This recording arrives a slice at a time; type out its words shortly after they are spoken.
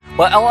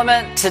Well,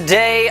 Element,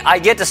 today I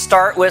get to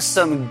start with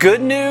some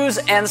good news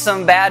and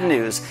some bad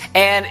news.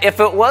 And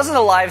if it wasn't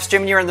a live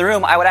stream and you're in the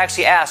room, I would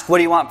actually ask, what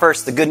do you want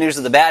first, the good news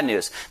or the bad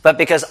news? But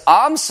because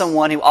I'm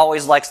someone who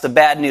always likes the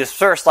bad news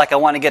first, like I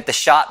want to get the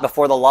shot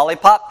before the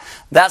lollipop,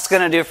 that's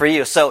going to do for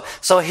you. So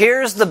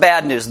here's the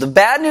bad news. The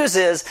bad news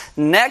is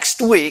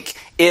next week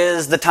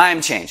is the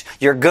time change.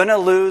 You're going to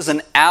lose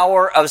an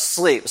hour of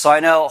sleep. So I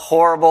know,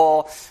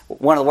 horrible,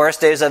 one of the worst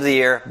days of the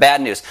year,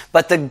 bad news.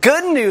 But the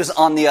good news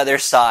on the other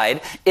side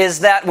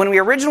is that when we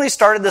originally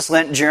started this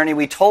Lent journey,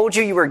 we told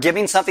you were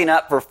giving something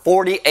up for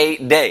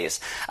 48 days.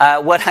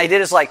 What I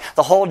did is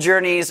the whole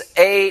journey's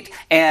 8,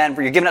 and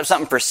you're giving up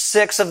something for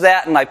 6 of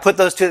that, and I put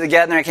those two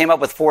together and I came up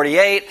with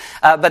 48.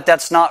 But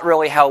that's not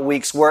really how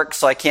weeks work,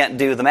 so I can't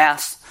do the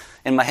math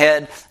in my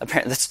head.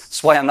 Apparently,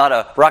 that's why I'm not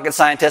a rocket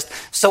scientist.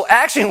 So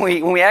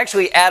actually, when we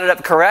actually add it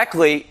up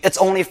correctly, it's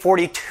only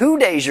 42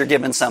 days you're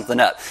giving something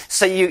up.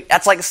 So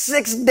that's like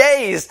 6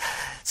 days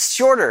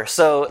shorter.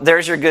 So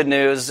there's your good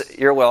news.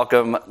 You're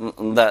welcome.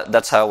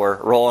 That's how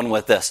we're rolling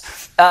with this.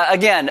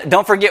 Again,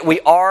 don't forget, we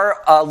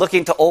are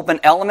looking to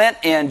open Element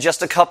in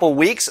just a couple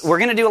weeks. We're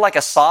going to do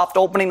a soft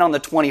opening on the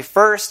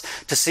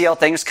 21st to see how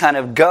things kind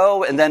of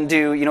go, and then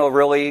do a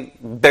really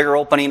bigger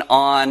opening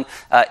on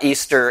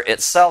Easter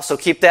itself. So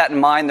keep that in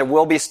mind. There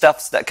will be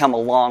stuff that come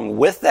along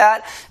with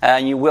that,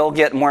 and you will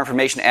get more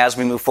information as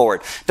we move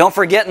forward. Don't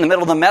forget, in the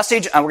middle of the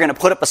message, we're going to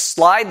put up a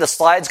slide. The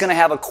slide's going to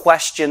have a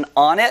question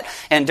on it,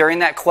 and during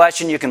that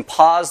question, you can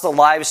pause the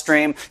live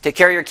stream, take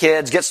care of your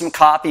kids, get some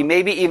coffee,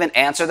 maybe even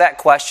answer that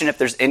question if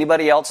there's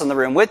anybody else in the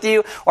room with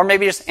you, or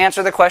maybe just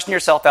answer the question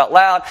yourself out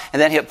loud, and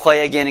then hit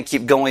play again and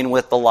keep going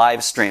with the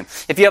live stream.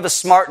 If you have a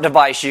smart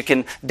device, you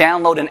can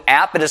download an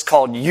app. It is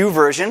called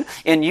YouVersion.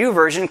 In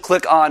YouVersion,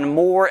 click on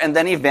More and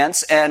then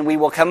Events, and we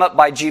will come up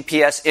by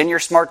GPS in your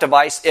smart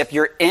device if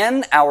you're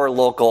in our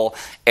local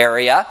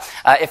area.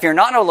 If you're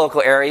not in our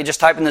local area, just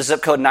type in the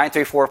zip code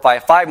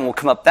 93455 and we'll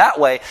come up that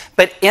way.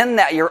 But in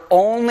that, you're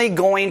only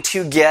going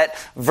to get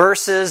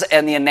verses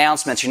and the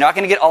announcements. You're not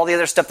going to get all the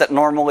other stuff that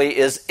normally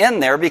is in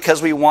there,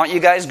 because we want you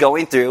guys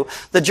going through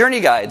the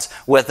journey guides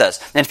with us.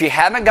 And if you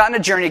haven't gotten a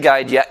journey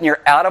guide yet and you're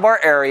out of our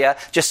area,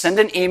 just send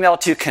an email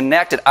to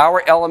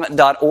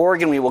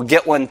connect@ourelement.org and we will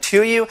get one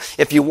to you.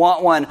 If you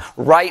want one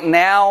right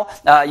now,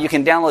 you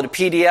can download a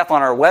PDF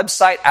on our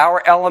website,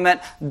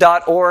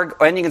 ourelement.org,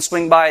 and you can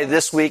swing by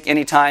this week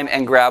anytime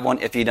and grab one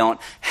if you don't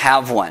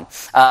have one.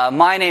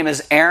 My name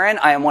is Aaron.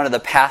 I am one of the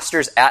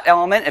pastors at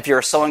Element. If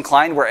you're so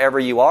inclined, wherever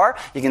you are,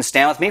 you can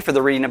stand with me for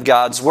the reading of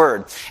God's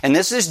Word. And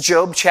this is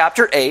Job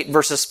chapter 8,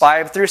 verses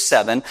 5 through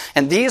 7.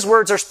 And these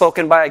words are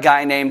spoken by a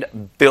guy named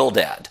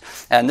Bildad.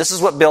 And this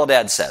is what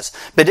Bildad says.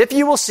 But if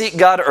you will seek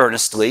God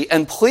earnestly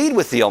and plead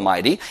with the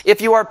Almighty, if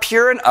you are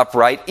pure and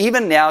upright,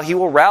 even now he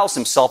will rouse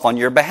himself on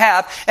your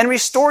behalf and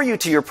restore you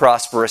to your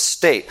prosperous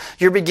state.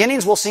 Your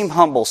beginnings will seem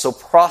humble, so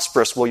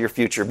prosperous will your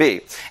future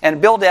be.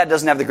 And Bildad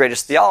doesn't have the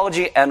greatest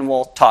theology, and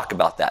we'll talk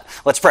about that.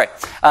 Let's pray.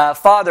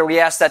 Father, we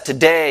ask that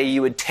today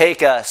you would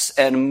take us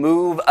and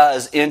move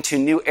us into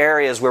new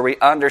areas where we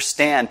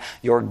understand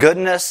your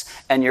goodness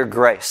and your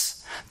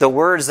grace. The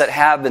words that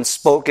have been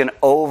spoken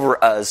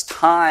over us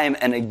time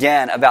and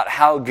again about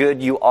how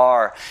good you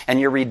are and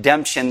your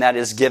redemption that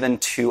is given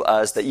to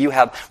us, that you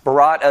have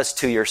brought us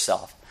to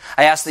yourself.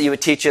 I ask that you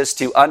would teach us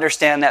to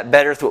understand that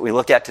better through what we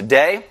look at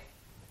today,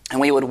 and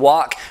we would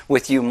walk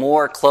with you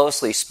more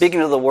closely, speaking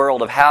to the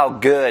world of how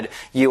good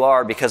you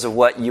are because of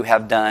what you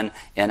have done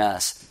in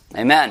us.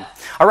 Amen.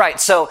 All right,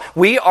 so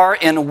we are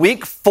in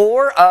week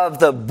 4 of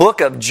the book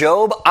of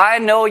Job. I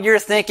know you're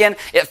thinking,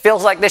 it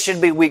feels like this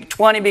should be week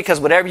 20 because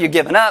whatever you've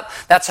given up,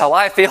 that's how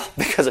I feel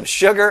because of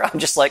sugar. I'm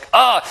just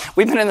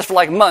we've been in this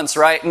for months,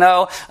 right?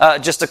 No,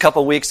 just a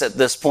couple weeks at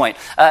this point.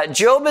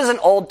 Job is an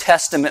Old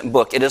Testament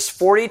book. It is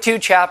 42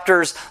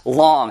 chapters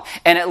long,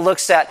 and it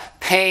looks at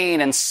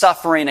pain and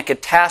suffering and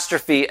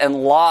catastrophe and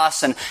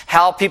loss and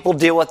how people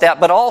deal with that,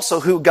 but also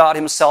who God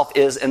himself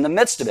is in the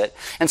midst of it.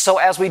 And so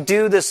as we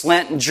do this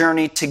Lent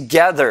journey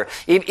together,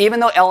 even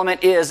though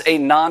Element is a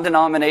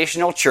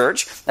non-denominational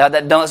church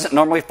that doesn't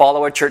normally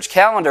follow a church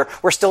calendar,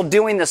 we're still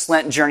doing this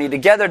Lent journey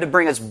together to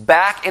bring us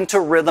back into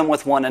rhythm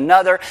with one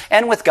another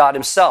and with God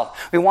himself.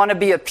 We want to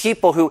be a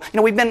people who,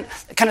 we've been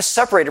kind of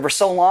separated for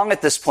so long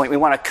at this point. We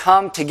want to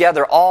come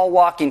together, all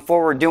walking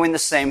forward, doing the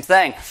same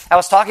thing. I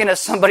was talking to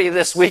somebody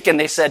this week and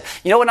they said,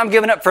 you know what I'm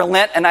giving up for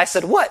Lent? And I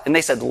said, what? And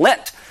they said,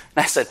 Lent.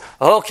 And I said,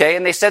 okay.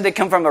 And they said they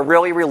come from a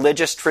really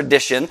religious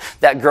tradition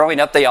that growing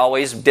up they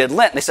always did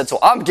Lent. And they said, so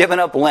I'm giving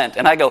up Lent.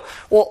 And I go,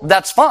 well,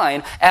 that's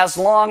fine. As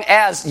long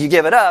as you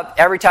give it up,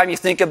 every time you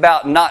think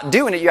about not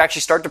doing it, you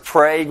actually start to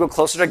pray, you go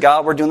closer to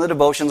God. We're doing the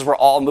devotions. We're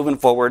all moving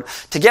forward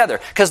together.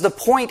 Because the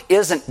point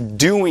isn't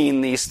doing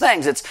these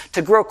things. It's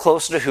to grow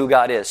closer to who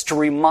God is, to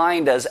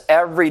remind us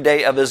every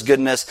day of his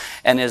goodness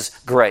and his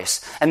grace.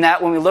 And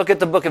that when we look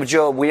at the book of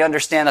Job, we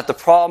understand that the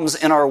problems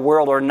in our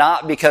world are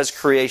not because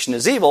creation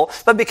is evil,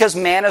 but because because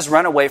man has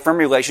run away from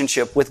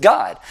relationship with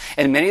God.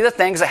 And many of the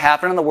things that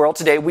happen in the world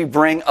today, we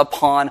bring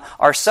upon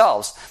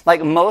ourselves.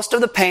 Like most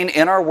of the pain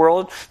in our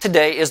world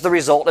today is the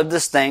result of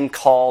this thing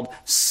called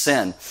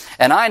sin.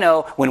 And I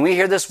know when we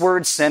hear this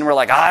word sin, we're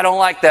like, I don't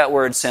like that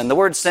word sin. The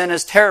word sin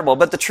is terrible.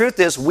 But the truth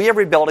is, we have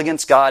rebelled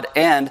against God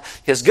and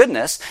His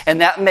goodness, and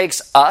that makes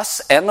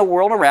us and the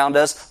world around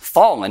us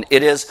fallen.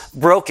 It is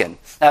broken.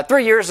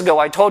 3 years ago,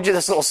 I told you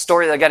this little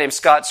story that a guy named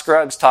Scott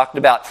Scruggs talked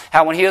about,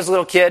 how when he was a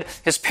little kid,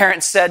 his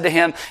parents said to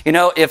him,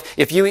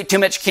 if you eat too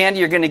much candy,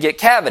 you're going to get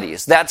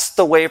cavities. That's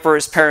the way for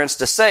his parents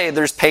to say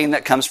there's pain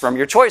that comes from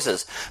your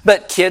choices.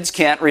 But kids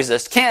can't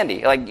resist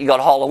candy. Like, you go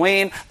to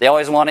Halloween, they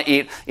always want to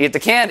eat the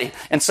candy.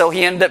 And so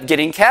he ended up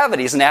getting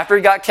cavities. And after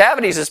he got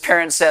cavities, his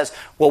parents says,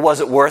 well, was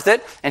it worth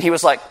it? And he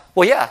was like,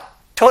 well, yeah,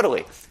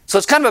 totally. So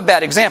it's kind of a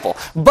bad example.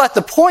 But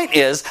the point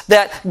is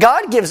that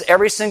God gives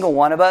every single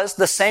one of us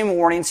the same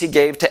warnings He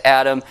gave to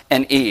Adam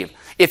and Eve.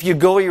 If you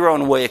go your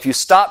own way, if you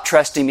stop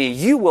trusting me,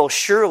 you will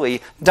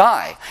surely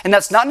die. And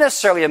that's not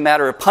necessarily a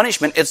matter of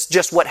punishment. It's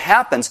just what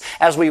happens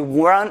as we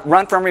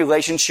run from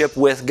relationship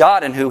with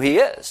God and who He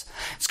is.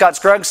 Scott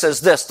Scruggs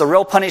says this: the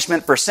real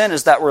punishment for sin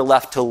is that we're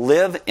left to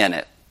live in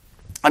it.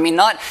 I mean,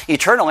 not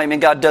eternally. I mean,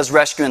 God does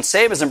rescue and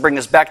save us and bring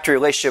us back to a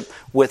relationship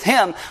with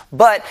Him.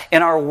 But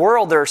in our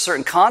world, there are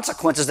certain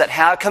consequences that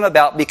have come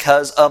about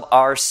because of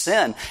our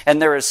sin. And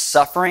there is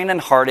suffering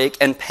and heartache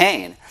and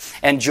pain.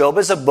 And Job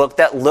is a book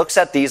that looks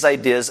at these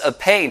ideas of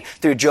pain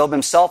through Job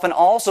himself and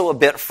also a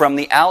bit from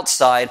the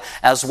outside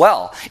as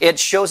well. It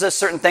shows us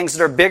certain things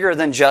that are bigger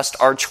than just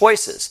our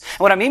choices. And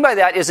what I mean by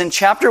that is in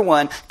chapter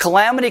 1,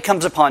 calamity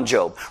comes upon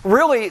Job,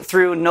 really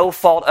through no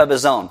fault of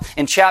his own.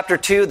 In chapter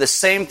 2, the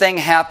same thing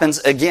happens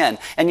again.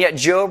 And yet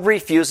Job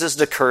refuses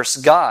to curse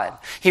God.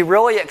 He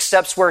really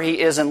accepts where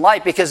he is in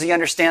life because he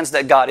understands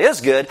that God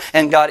is good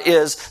and God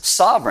is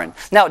sovereign.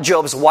 Now,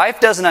 Job's wife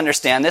doesn't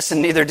understand this,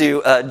 and neither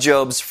do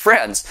Job's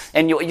friends.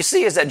 And what you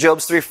see is that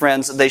Job's 3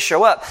 friends, they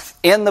show up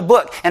in the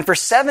book. And for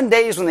 7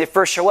 days when they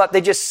first show up,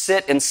 they just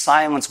sit in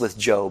silence with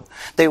Job.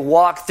 They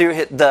walk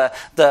through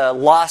the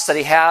loss that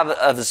he had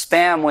of his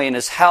family and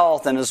his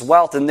health and his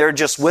wealth, and they're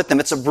just with him.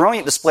 It's a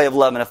brilliant display of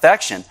love and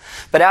affection.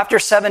 But after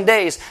 7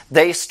 days,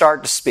 they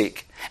start to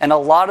speak. And a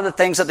lot of the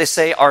things that they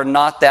say are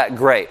not that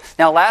great.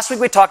 Now, last week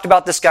we talked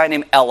about this guy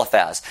named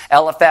Eliphaz.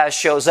 Eliphaz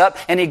shows up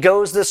and he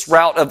goes this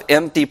route of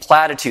empty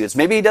platitudes.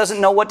 Maybe he doesn't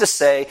know what to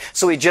say,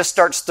 so he just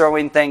starts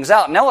throwing things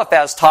out. And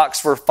Eliphaz talks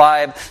for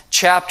 5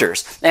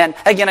 chapters. And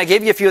again, I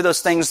gave you a few of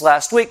those things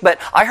last week, but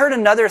I heard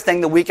another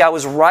thing the week I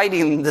was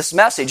writing this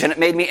message, and it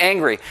made me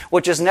angry,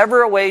 which is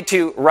never a way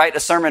to write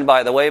a sermon,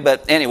 by the way,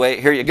 but anyway,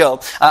 here you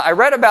go. I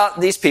read about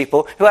these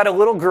people who had a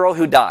little girl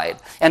who died,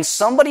 and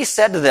somebody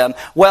said to them,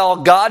 well,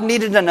 God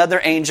needed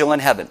another angel in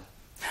heaven.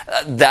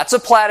 That's a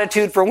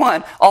platitude for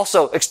one,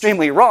 also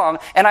extremely wrong.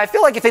 And I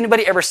feel like if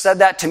anybody ever said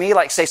that to me,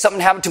 like say something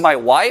happened to my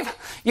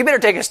wife, you better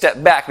take a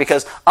step back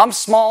because I'm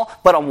small,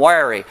 but I'm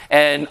wiry.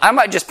 And I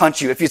might just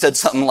punch you if you said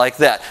something like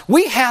that.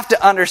 We have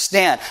to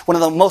understand one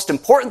of the most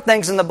important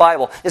things in the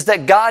Bible is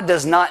that God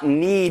does not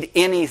need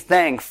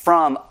anything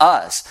from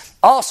us.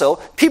 Also,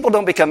 people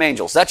don't become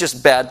angels. That's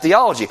just bad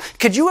theology.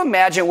 Could you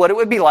imagine what it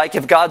would be like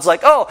if God's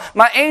like, oh,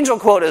 my angel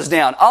quota is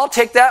down. I'll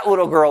take that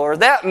little girl or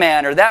that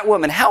man or that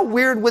woman. How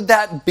weird would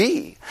that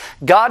be?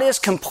 God is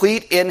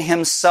complete in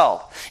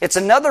Himself. It's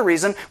another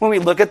reason when we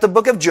look at the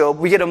book of Job,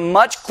 we get a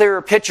much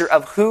clearer picture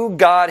of who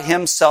God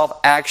Himself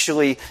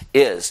actually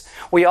is.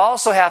 We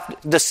also have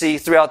to see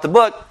throughout the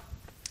book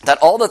that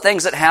all the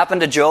things that happen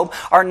to Job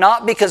are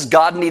not because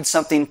God needs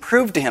something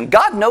proved to him.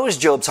 God knows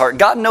Job's heart.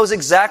 God knows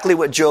exactly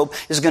what Job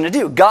is going to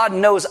do. God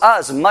knows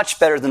us much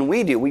better than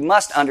we do. We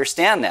must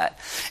understand that.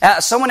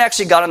 Someone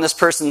actually got on this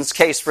person's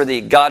case for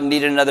the God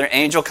needed another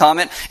angel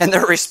comment, and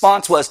their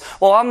response was,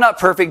 well, I'm not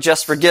perfect,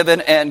 just forgiven,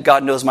 and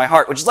God knows my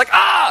heart, which is like,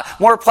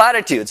 more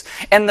platitudes.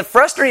 And the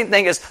frustrating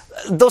thing is,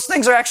 those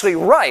things are actually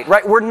right?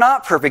 We're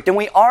not perfect, and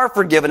we are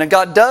forgiven, and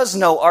God does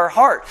know our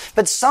heart.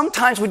 But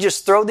sometimes we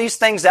just throw these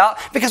things out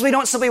because we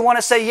don't simply want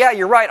to say, yeah,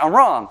 you're right, I'm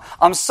wrong,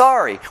 I'm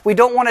sorry. We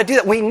don't want to do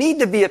that. We need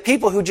to be a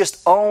people who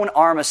just own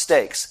our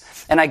mistakes.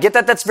 And I get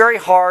that that's very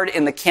hard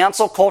in the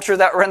cancel culture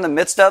that we're in the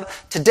midst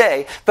of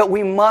today, but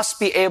we must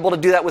be able to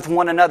do that with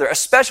one another,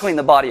 especially in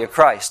the body of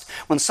Christ.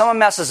 When someone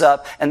messes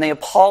up and they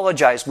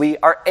apologize, we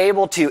are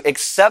able to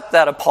accept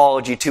that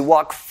apology, to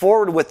walk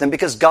forward with them,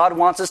 because God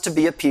wants us to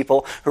be a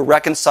people who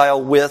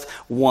reconcile with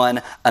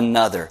one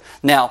another.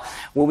 Now,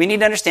 what we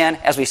need to understand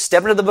as we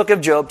step into the book of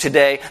Job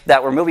today,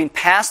 that we're moving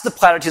past the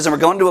platitudes and we're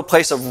going to a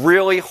place of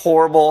really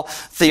horrible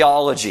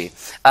theology.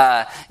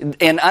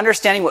 In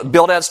understanding what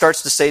Bildad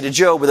starts to say to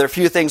Job, there are a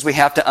few things we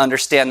have to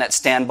understand that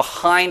stand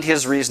behind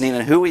his reasoning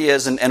and who he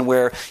is and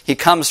where he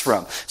comes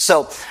from.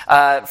 So,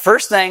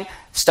 first thing,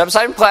 step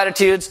aside from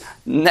platitudes.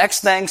 Next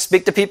thing,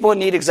 speak to people in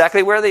need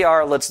exactly where they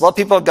are. Let's love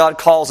people God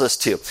calls us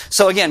to.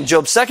 So again,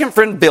 Job's second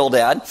friend,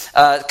 Bildad,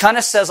 kind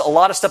of says a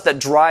lot of stuff that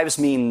drives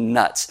me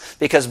nuts.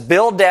 Because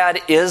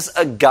Bildad is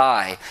a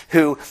guy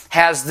who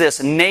has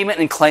this name it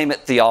and claim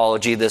it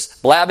theology, this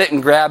blab it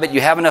and grab it,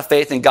 you have enough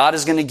faith and God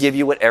is going to give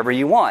you whatever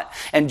you want.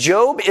 And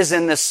Job is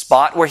in this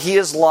spot where he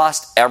has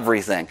lost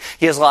everything.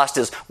 He has lost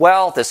his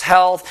wealth, his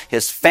health,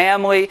 his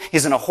family.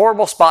 He's in a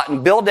horrible spot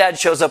and Bildad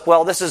shows up,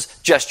 well, this is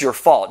just your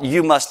fault.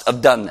 You must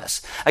have done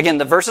this. Again,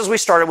 the verses we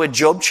started with,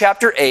 Job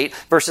chapter 8,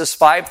 verses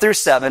 5 through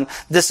 7,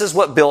 this is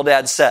what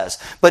Bildad says.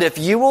 But if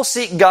you will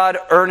seek God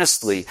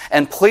earnestly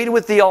and plead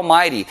with the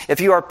Almighty,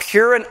 if you are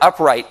pure and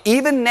upright,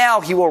 even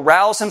now he will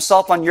rouse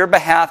himself on your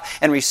behalf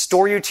and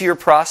restore you to your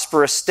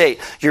prosperous state.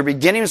 Your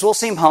beginnings will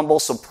seem humble,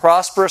 so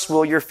prosperous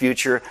will your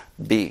future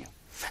be.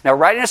 Now,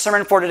 writing a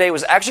sermon for today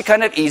was actually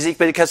kind of easy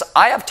because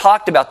I have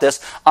talked about this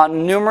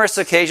on numerous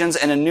occasions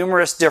and in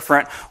numerous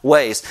different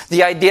ways.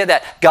 The idea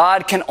that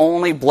God can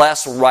only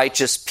bless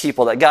righteous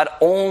people, that God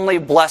only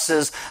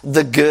blesses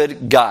the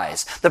good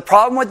guys. The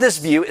problem with this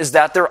view is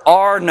that there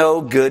are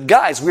no good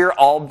guys. We are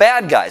all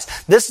bad guys.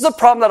 This is a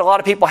problem that a lot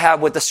of people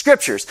have with the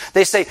scriptures.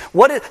 They say,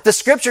 the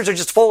scriptures are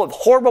just full of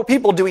horrible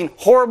people doing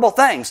horrible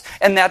things.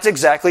 And that's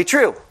exactly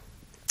true.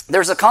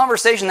 There's a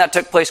conversation that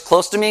took place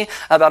close to me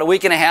about a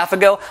week and a half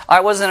ago. I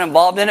wasn't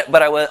involved in it,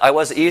 but I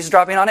was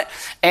eavesdropping on it.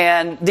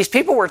 And these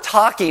people were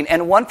talking,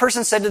 and one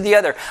person said to the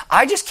other,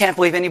 I just can't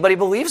believe anybody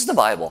believes the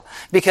Bible.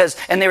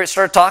 And they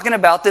started talking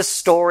about this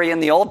story in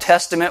the Old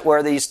Testament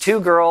where these two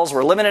girls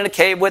were living in a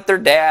cave with their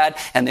dad,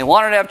 and they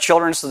wanted to have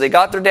children, so they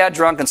got their dad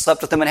drunk and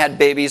slept with him and had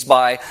babies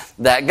by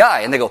that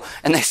guy.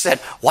 And they said,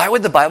 why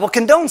would the Bible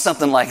condone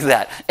something like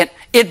that? And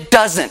it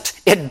doesn't.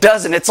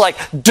 It's like,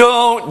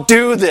 don't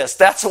do this.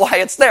 That's why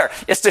it's there.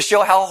 It's to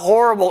show how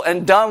horrible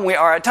and dumb we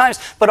are at times,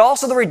 but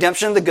also the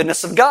redemption and the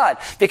goodness of God.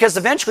 Because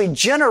eventually,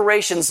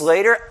 generations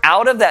later,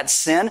 out of that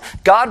sin,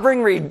 God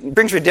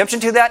brings redemption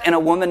to that in a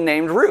woman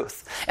named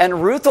Ruth.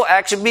 And Ruth will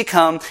actually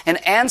become an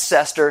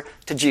ancestor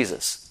to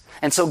Jesus.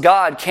 And so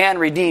God can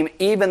redeem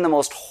even the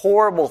most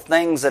horrible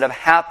things that have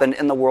happened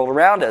in the world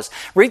around us.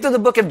 Read through the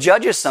book of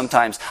Judges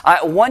sometimes.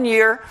 1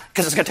 year,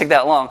 because it's going to take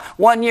that long,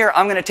 1 year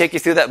I'm going to take you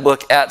through that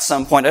book at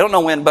some point. I don't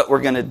know when, but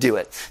we're going to do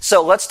it.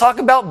 So let's talk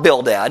about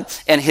Bildad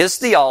and his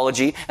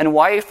theology and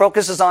why he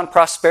focuses on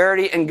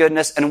prosperity and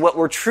goodness and what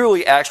we're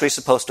truly actually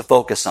supposed to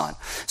focus on.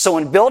 So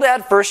when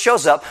Bildad first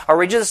shows up, I'll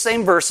read you the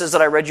same verses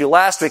that I read you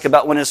last week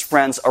about when his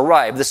friends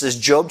arrived. This is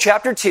Job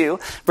chapter 2,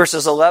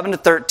 verses 11 to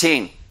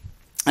 13.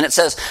 And it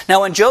says,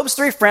 now when Job's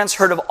three friends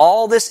heard of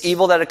all this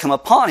evil that had come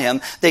upon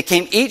him, they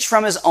came each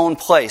from his own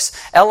place.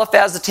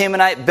 Eliphaz the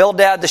Temanite,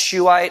 Bildad the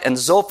Shuhite, and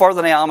Zophar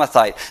the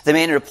Naamathite. They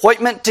made an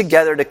appointment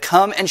together to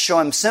come and show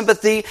him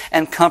sympathy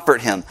and comfort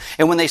him.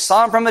 And when they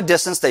saw him from a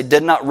distance, they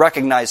did not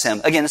recognize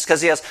him. Again, it's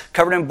because he has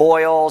covered in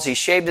boils, he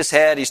shaved his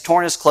head, he's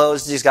torn his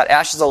clothes, he's got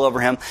ashes all over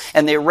him.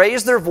 And they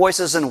raised their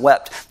voices and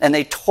wept. And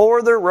they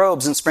tore their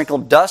robes and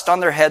sprinkled dust on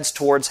their heads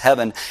towards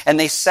heaven. And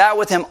they sat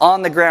with him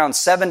on the ground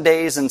 7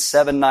 days and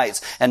 7 nights.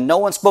 And no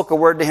one spoke a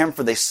word to him,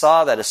 for they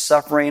saw that his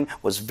suffering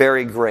was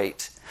very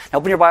great. Now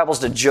open your Bibles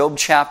to Job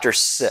chapter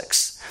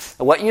 6.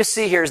 What you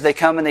see here is they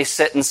come and they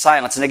sit in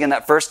silence. And again,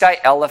 that first guy,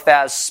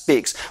 Eliphaz,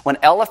 speaks. When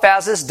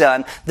Eliphaz is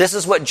done, this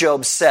is what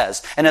Job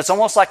says. And it's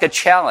almost like a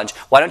challenge.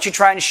 Why don't you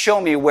try and show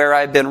me where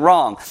I've been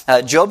wrong?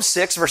 Job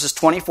 6, verses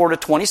 24 to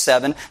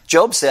 27,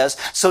 Job says,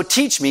 so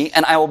teach me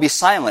and I will be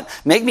silent.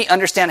 Make me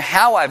understand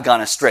how I've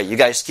gone astray. You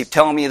guys keep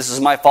telling me this is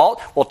my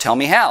fault. Well, tell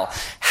me how.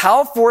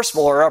 How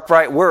forceful are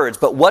upright words,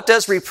 but what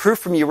does reproof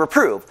from you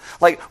reprove?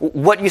 Like,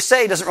 what you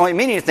say doesn't really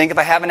mean anything if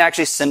I haven't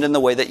actually sinned in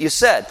the way that you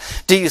said.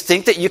 Do you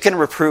think that you can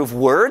reprove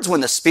words when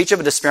the speech of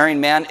a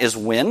despairing man is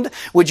wind?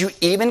 Would you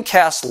even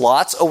cast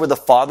lots over the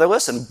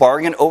fatherless and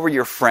bargain over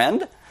your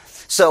friend?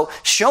 So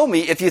show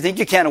me if you think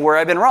you can where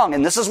I've been wrong.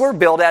 And this is where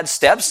Bildad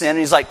steps in and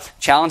he's like,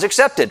 challenge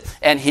accepted.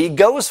 And he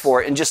goes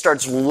for it and just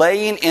starts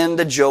laying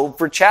into Job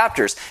for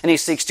chapters. And he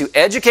seeks to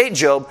educate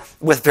Job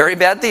with very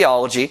bad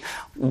theology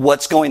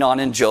what's going on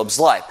in Job's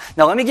life.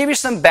 Now let me give you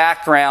some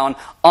background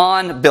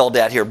on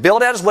Bildad here.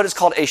 Bildad is what is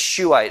called a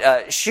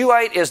Shuhite.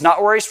 Shuhite is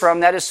not where he's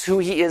from, that is who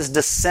he is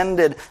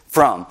descended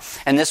from.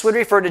 And this would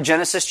refer to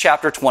Genesis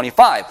chapter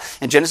 25.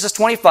 In Genesis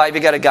 25,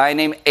 you got a guy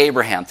named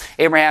Abraham.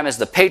 Abraham is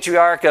the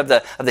patriarch of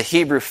the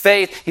Hebrew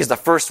faith. He's the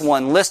first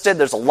one listed.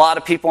 There's a lot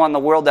of people in the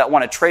world that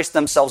want to trace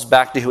themselves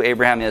back to who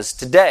Abraham is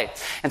today.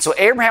 And so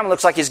Abraham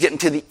looks like he's getting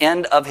to the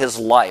end of his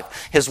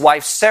life. His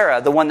wife Sarah,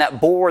 the one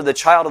that bore the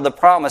child of the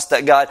promise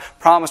that God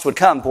promised would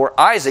come, bore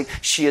Isaac,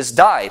 she has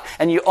died.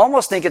 And you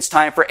almost think it's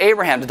time for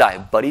Abraham to die,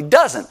 but he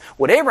doesn't.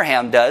 What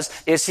Abraham does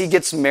is he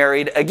gets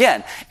married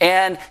again.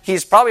 And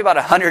he's probably about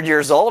 100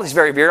 years old. He's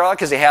very virile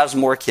because he has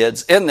more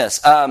kids in this.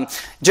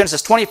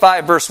 Genesis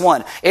 25, verse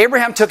 1.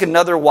 Abraham took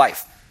another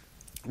wife.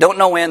 Don't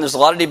know when, there's a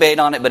lot of debate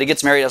on it, but he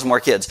gets married, has more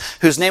kids,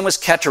 whose name was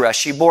Keturah.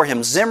 She bore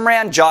him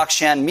Zimran,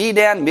 Jokshan,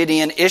 Medan,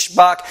 Midian,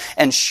 Ishbak,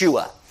 and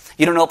Shua.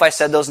 You don't know if I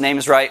said those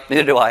names right,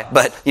 neither do I,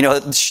 but the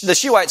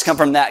Shuhites come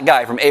from that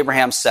guy, from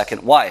Abraham's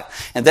second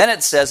wife. And then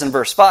it says in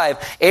verse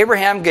 5,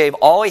 Abraham gave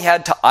all he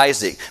had to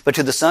Isaac, but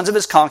to the sons of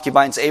his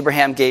concubines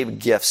Abraham gave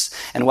gifts.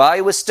 And while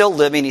he was still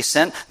living, he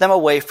sent them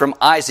away from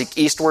Isaac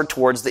eastward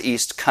towards the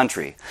east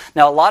country.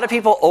 Now, a lot of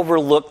people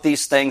overlook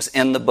these things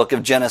in the book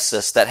of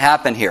Genesis that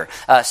happen here.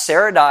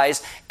 Sarah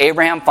dies,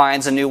 Abraham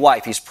finds a new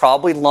wife. He's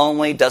probably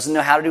lonely, doesn't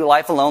know how to do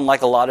life alone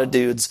like a lot of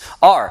dudes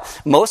are.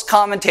 Most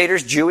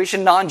commentators, Jewish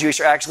and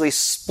non-Jewish, are actually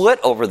split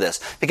over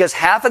this because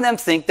half of them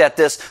think that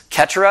this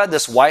Keturah,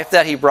 this wife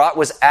that he brought,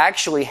 was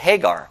actually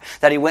Hagar,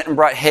 that he went and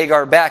brought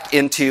Hagar back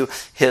into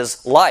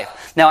his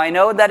life. Now, I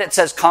know that it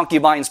says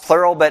concubines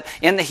plural, but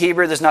in the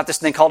Hebrew, there's not this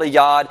thing called a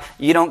yod.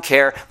 You don't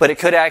care, but it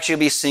could actually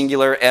be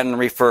singular and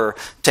refer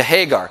to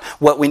Hagar.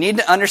 What we need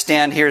to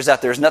understand here is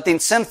that there's nothing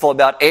sinful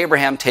about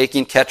Abraham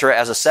taking Keturah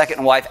as a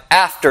second wife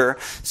after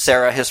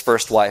Sarah, his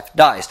first wife,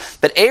 dies.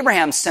 But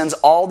Abraham sends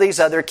all these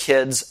other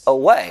kids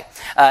away.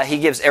 He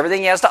gives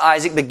everything he has to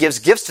Isaac, but gives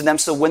gifts to them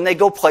so when they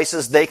go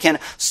places, they can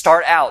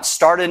start out,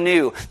 start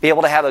anew, be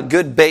able to have a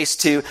good base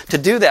to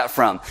do that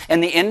from.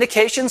 And the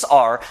indications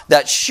are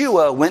that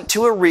Shua went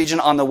to a region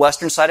on the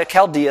western side of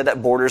Chaldea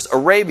that borders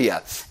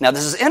Arabia. Now,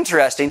 this is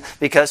interesting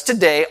because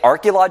today,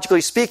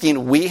 archaeologically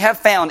speaking, we have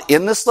found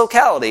in this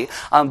locality,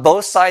 on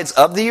both sides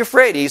of the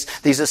Euphrates,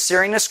 these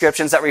Assyrian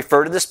inscriptions that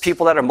refer to this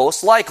people that are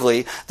most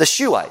likely the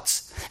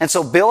Shuhites. And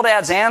so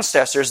Bildad's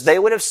ancestors, they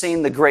would have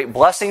seen the great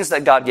blessings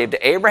that God gave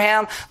to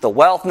Abraham, the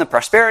wealth and the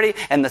prosperity,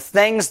 and the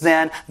things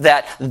then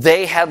that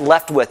they had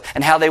left with,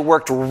 and how they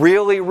worked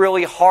really,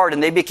 really hard,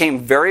 and they became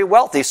very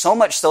wealthy, so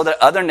much so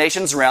that other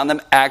nations around them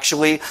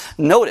actually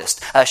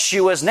noticed.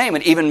 Shua's name,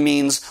 it even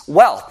means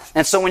wealth.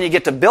 And so when you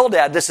get to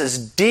Bildad, this is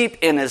deep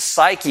in his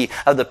psyche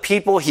of the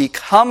people he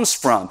comes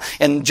from.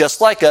 And just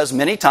like us,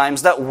 many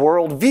times that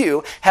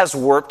worldview has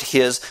warped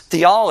his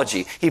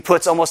theology. He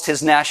puts almost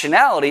his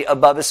nationality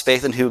above his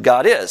faith in who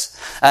God is.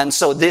 And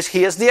so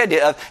he is the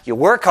idea of you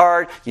work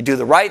hard, you do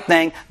the right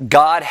thing,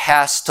 God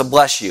has to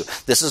bless you.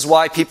 This is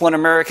why people in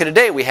America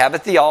today, we have a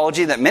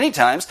theology that many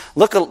times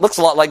looks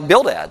a lot like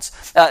Bildad's.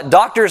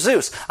 Dr.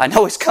 Zeus, I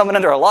know he's coming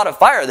under a lot of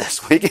fire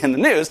this week in the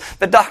news,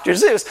 but Dr.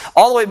 Zeus,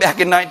 all the way back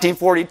in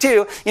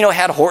 1942,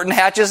 had Horton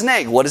hatch his an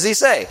egg. What does he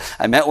say?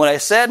 I meant what I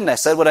said, and I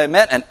said what I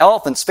meant, and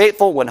elephant's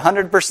faithful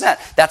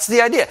 100%. That's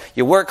the idea.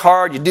 You work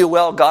hard, you do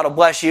well, God will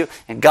bless you,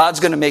 and God's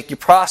going to make you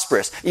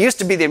prosperous. It used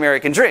to be the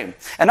American dream.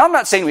 And I'm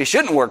not saying we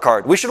shouldn't work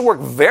hard. We should work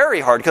very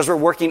hard because we're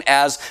working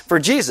as for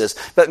Jesus.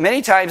 But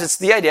many times it's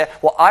the idea,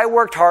 well, I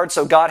worked hard,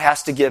 so God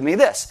has to give me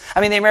this.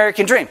 I mean, the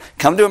American dream.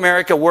 Come to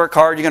America, work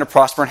hard, you're going to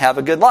prosper and have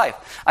a good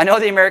life. I know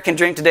the American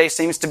dream today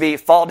seems to be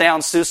fall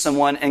down, sue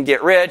someone, and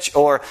get rich,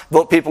 or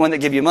vote people in that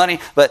give you money,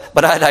 but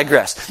I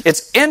digress.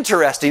 It's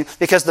interesting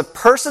because the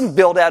person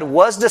Bildad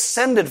was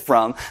descended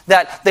from,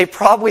 that they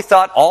probably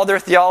thought all their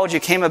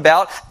theology came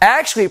about,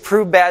 actually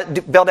proved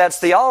Bildad's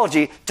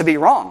theology to be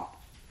wrong.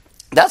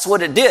 That's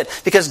what it did,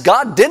 because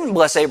God didn't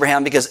bless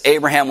Abraham because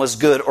Abraham was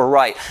good or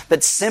right,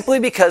 but simply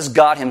because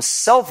God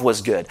himself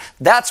was good.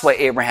 That's why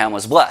Abraham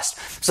was blessed.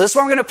 So this is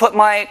where I'm going to put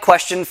my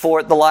question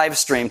for the live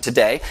stream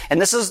today,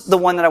 and this is the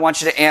one that I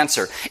want you to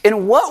answer.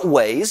 In what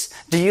ways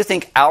do you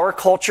think our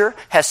culture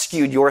has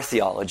skewed your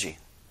theology?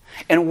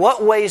 In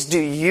what ways do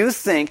you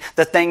think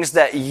the things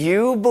that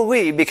you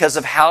believe because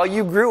of how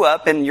you grew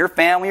up in your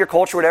family, your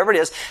culture, whatever it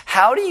is,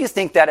 how do you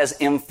think that has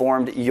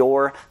informed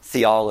your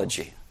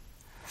theology?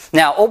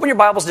 Now, open your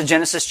Bibles to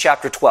Genesis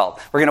chapter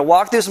 12. We're going to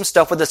walk through some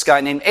stuff with this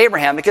guy named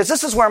Abraham, because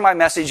this is where my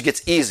message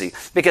gets easy,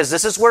 because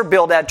this is where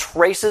Bildad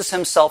traces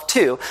himself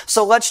to.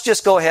 So let's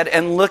just go ahead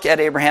and look at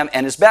Abraham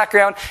and his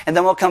background, and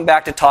then we'll come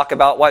back to talk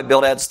about why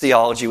Bildad's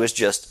theology was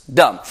just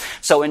dumb.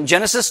 So in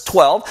Genesis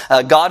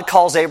 12, God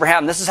calls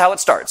Abraham. This is how it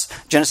starts.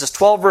 Genesis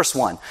 12, verse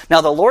 1.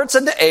 Now the Lord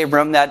said to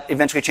Abram, that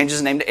eventually changes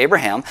his name to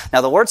Abraham.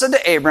 Now the Lord said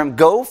to Abram,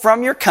 go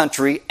from your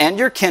country and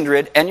your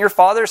kindred and your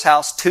father's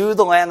house to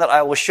the land that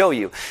I will show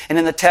you. And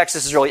in the text,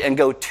 this is really, and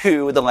go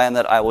to the land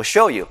that I will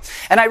show you.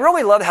 And I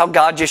really love how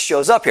God just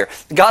shows up here.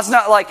 God's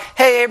not like,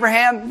 hey,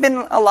 Abraham, been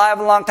alive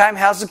a long time,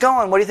 how's it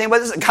going? What do you think about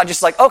this? God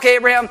just like, okay,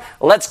 Abraham,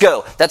 let's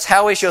go. That's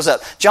how he shows up.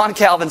 John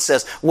Calvin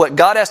says, what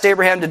God asked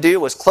Abraham to do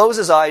was close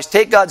his eyes,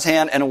 take God's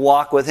hand, and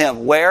walk with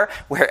him. Where?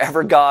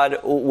 Wherever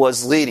God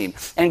was leading.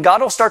 And God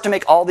will start to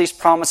make all these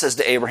promises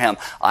to Abraham.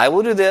 I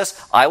will do this,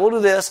 I will do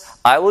this,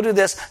 I will do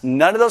this.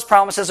 None of those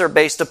promises are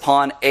based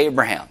upon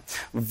Abraham.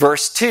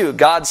 Verse 2,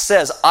 God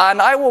says,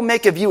 and I will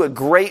make of you a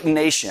great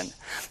nation.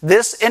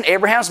 This, in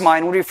Abraham's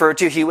mind, would refer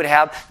to he would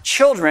have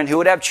children who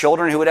would have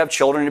children who would have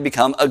children to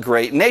become a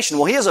great nation.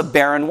 Well, he has a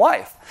barren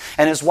wife.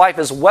 And his wife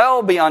is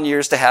well beyond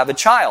years to have a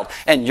child.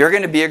 And you're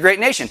going to be a great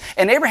nation.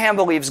 And Abraham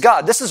believes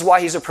God. This is why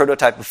he's a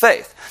prototype of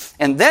faith.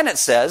 And then it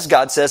says,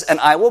 God says, and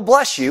I will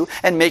bless you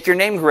and make your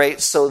name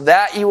great so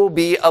that you will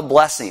be a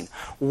blessing.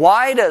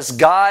 Why does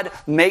God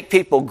make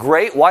people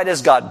great? Why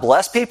does God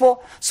bless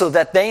people? So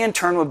that they in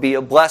turn would be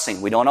a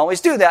blessing. We don't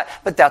always do that,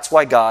 but that's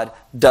why God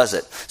does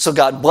it. So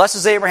God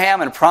blesses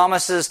Abraham and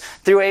promises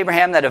through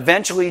Abraham that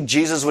eventually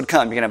Jesus would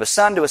come. You're going to have a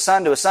son to a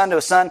son to a son to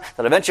a son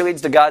that eventually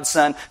leads to God's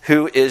son,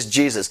 who is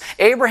Jesus.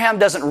 Abraham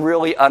doesn't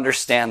really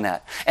understand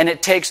that. And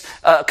it takes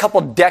a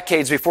couple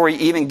decades before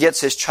he even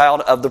gets his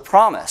child of the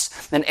promise.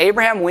 And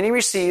Abraham, when he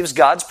receives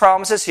God's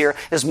promises here,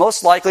 is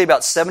most likely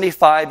about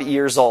 75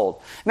 years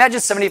old. Imagine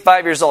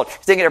 75 years old. You're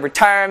thinking of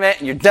retirement,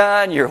 and you're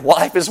done, your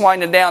life is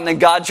winding down, then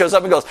God shows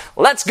up and goes,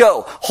 let's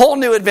go, whole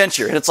new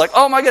adventure. And it's like,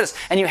 oh my goodness.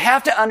 And you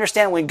have to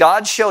understand, when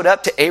God showed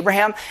up to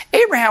Abraham,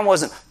 Abraham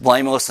wasn't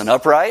blameless and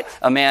upright,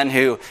 a man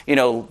who,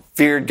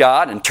 feared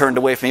God and turned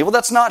away from evil.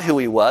 That's not who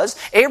he was.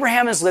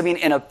 Abraham is living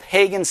in a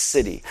pagan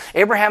city.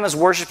 Abraham is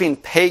worshiping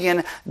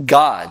pagan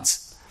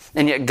gods.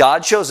 And yet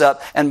God shows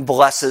up and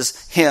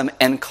blesses him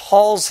and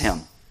calls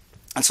him.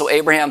 And so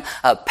Abraham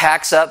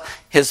packs up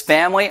his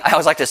family. I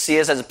always like to see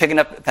it as packing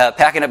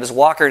up his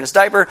walker and his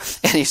diaper,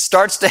 and he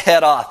starts to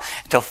head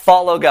off to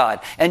follow God.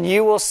 And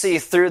you will see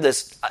through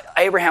this,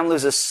 Abraham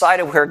loses sight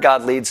of where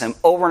God leads him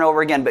over and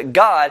over again. But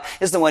God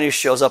is the one who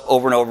shows up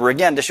over and over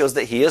again to show us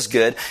that he is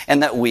good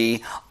and that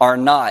we are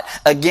not.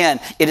 Again,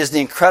 it is the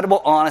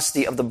incredible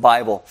honesty of the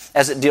Bible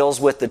as it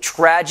deals with the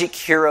tragic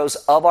heroes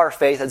of our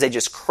faith as they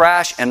just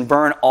crash and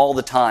burn all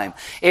the time.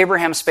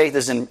 Abraham's faith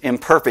is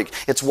imperfect.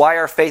 It's why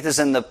our faith is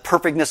in the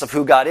perfectness of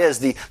who God is,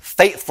 the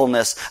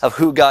faithfulness of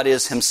who God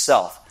is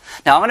himself.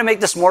 Now, I'm going to make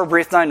this more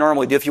brief than I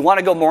normally do. If you want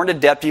to go more into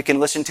depth, you can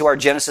listen to our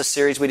Genesis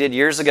series we did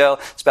years ago.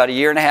 It's about a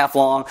year and a half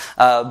long,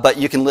 but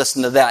you can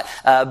listen to that.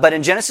 But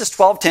in Genesis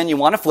 12:10, you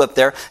want to flip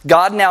there,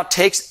 God now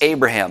takes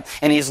Abraham,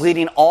 and he's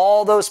leading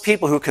all those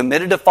people who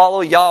committed to follow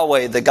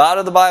Yahweh, the God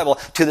of the Bible,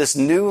 to this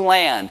new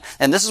land.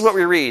 And this is what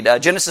we read,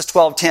 Genesis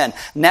 12:10.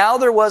 Now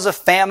there was a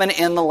famine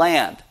in the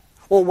land.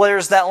 Well,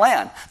 where's that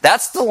land?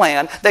 That's the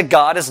land that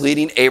God is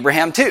leading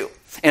Abraham to.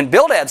 In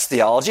Bildad's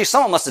theology,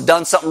 someone must have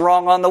done something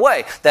wrong on the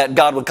way, that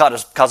God would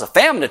cause a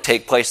famine to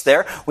take place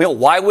there. Well,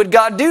 why would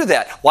God do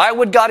that? Why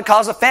would God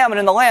cause a famine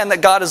in the land that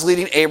God is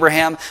leading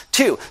Abraham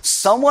to?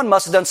 Someone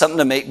must have done something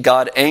to make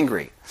God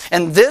angry.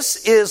 And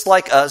this is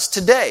like us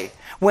today.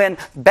 When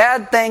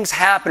bad things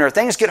happen or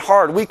things get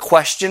hard, we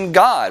question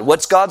God.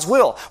 What's God's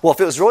will? Well, if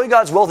it was really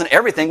God's will, then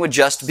everything would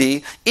just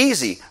be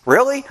easy.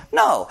 Really?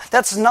 No.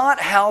 That's not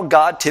how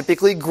God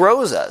typically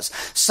grows us.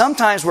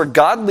 Sometimes where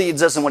God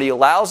leads us and what he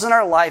allows in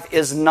our life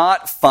is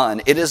not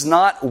fun. It is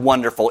not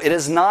wonderful. It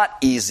is not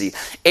easy.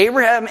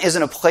 Abraham is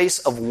in a place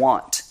of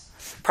want.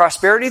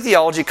 Prosperity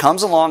theology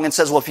comes along and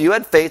says, well, if you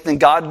had faith, then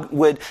God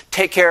would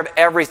take care of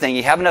everything.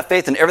 You have enough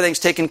faith and everything's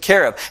taken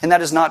care of. And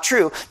that is not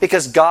true,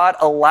 because God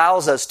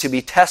allows us to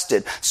be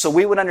tested so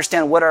we would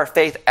understand what our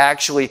faith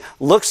actually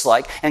looks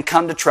like and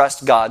come to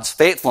trust God's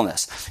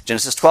faithfulness.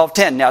 Genesis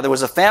 12:10, now there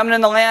was a famine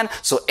in the land,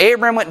 so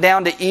Abram went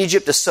down to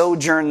Egypt to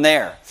sojourn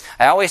there.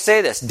 I always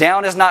say this,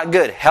 down is not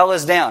good, hell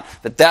is down,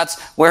 but that's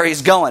where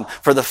he's going.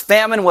 For the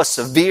famine was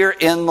severe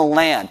in the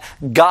land.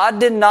 God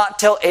did not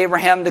tell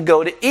Abraham to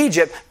go to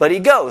Egypt, but he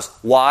goes.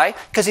 Why?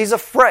 Because he's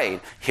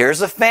afraid.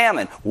 Here's a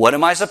famine. What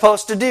am I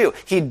supposed to do?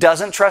 He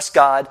doesn't trust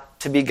God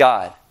to be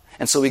God.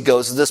 And so he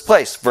goes to this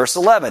place. Verse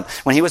 11,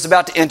 when he was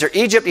about to enter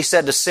Egypt, he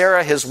said to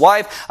Sarah, his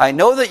wife, I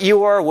know that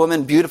you are a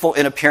woman beautiful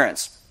in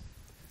appearance.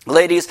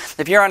 Ladies,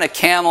 if you're on a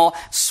camel,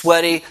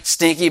 sweaty,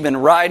 stinky, been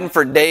riding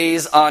for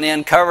days on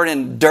end, covered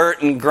in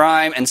dirt and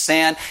grime and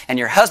sand, and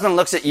your husband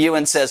looks at you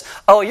and says,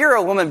 oh, you're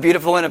a woman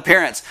beautiful in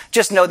appearance,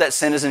 just know that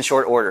sin is in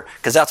short order,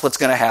 because that's what's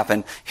going to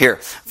happen here.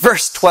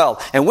 Verse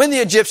 12, and when the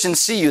Egyptians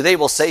see you, they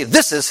will say,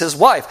 this is his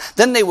wife.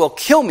 Then they will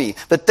kill me,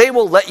 but they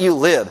will let you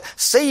live.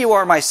 Say you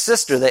are my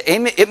sister, that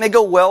it may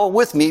go well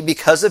with me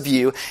because of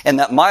you, and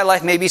that my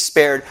life may be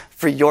spared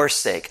for your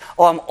sake.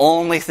 Oh, I'm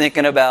only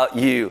thinking about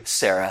you,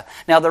 Sarah.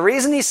 Now, the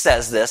reason he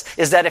says this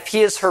is that if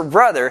he is her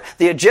brother,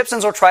 the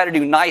Egyptians will try to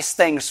do nice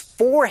things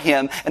for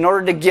him in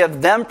order to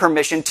give them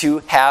permission to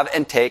have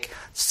and take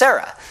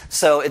Sarah.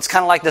 So it's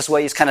kind of like this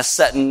way he's kind of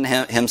setting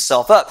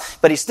himself up.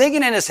 But he's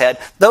thinking in his head,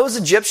 those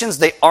Egyptians,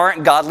 they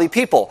aren't godly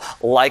people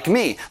like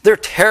me. They're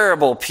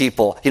terrible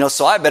people,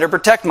 so I better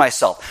protect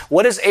myself.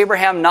 What does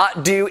Abraham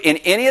not do in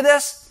any of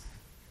this?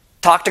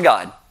 Talk to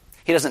God.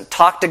 He doesn't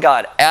talk to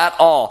God at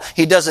all.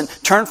 He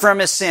doesn't turn from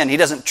his sin. He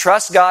doesn't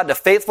trust God to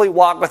faithfully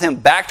walk with him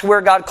back to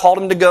where God called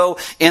him to go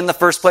in the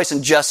first place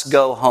and just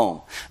go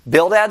home.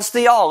 Bildad's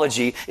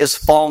theology is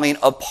falling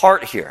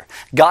apart here.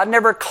 God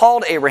never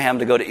called Abraham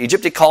to go to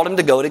Egypt. He called him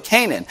to go to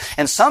Canaan.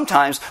 And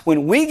sometimes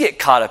when we get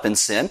caught up in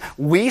sin,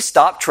 we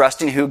stop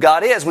trusting who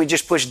God is. We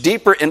just push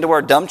deeper into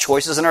our dumb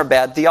choices and our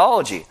bad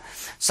theology.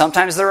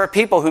 Sometimes there are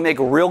people who make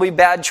really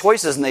bad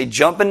choices and they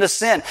jump into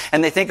sin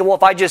and they think, well,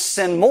 if I just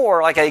sin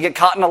more, like I get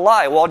caught in a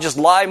lie, well, I'll just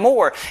lie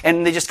more.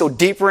 And they just go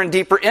deeper and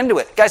deeper into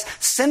it. Guys,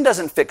 sin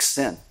doesn't fix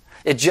sin.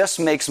 It just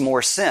makes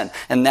more sin.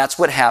 And that's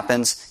what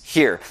happens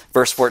here.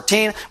 Verse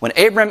 14, when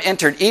Abram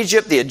entered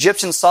Egypt, the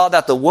Egyptians saw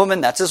that the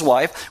woman, that's his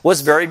wife, was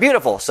very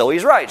beautiful. So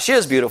he's right, she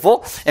is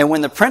beautiful. And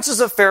when the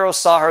princes of Pharaoh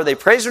saw her, they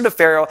praised her to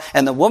Pharaoh,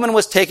 and the woman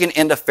was taken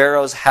into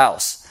Pharaoh's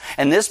house.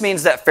 And this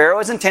means that Pharaoh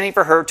is intending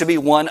for her to be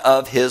one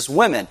of his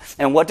women.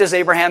 And what does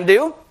Abraham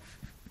do?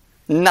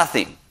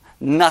 Nothing.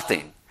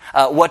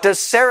 What does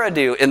Sarah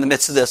do in the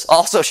midst of this?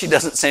 Also, she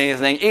doesn't say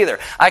anything either.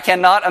 I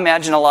cannot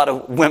imagine a lot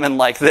of women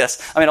like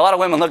this. I mean, a lot of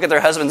women look at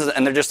their husbands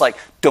and they're just like,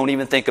 don't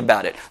even think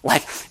about it.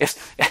 Like,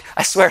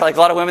 I swear, like a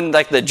lot of women,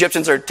 like the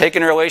Egyptians are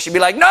taking her away, she'd be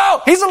like,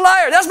 no, he's a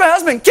liar. That's my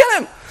husband. Kill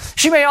him.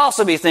 She may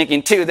also be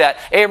thinking, too, that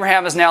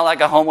Abraham is now like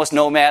a homeless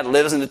nomad,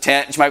 lives in a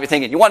tent. She might be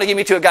thinking, you want to give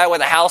me to a guy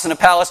with a house and a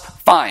palace?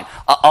 Fine.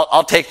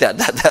 I'll take that.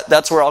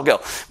 That's where I'll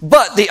go.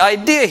 But the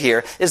idea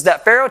here is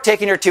that Pharaoh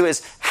taking her to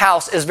his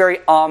house is very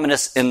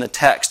ominous in the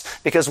text.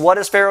 Because what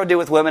does Pharaoh do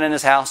with women in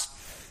his house?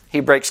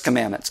 He breaks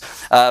commandments.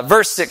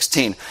 Verse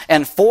 16,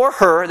 and for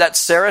her, that's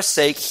Sarah's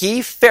sake,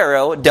 he,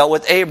 Pharaoh, dealt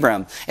with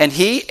Abram. And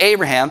he,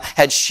 Abraham,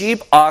 had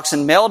sheep,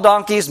 oxen, male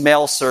donkeys,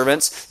 male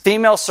servants,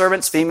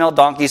 female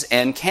donkeys,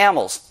 and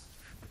camels.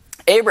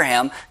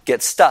 Abraham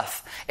gets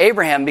stuff.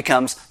 Abraham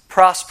becomes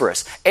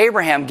prosperous.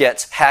 Abraham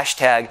gets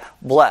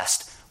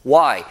 #blessed.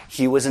 Why?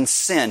 He was in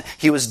sin.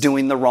 He was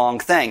doing the wrong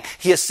thing.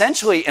 He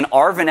essentially, in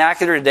our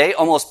vernacular today,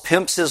 almost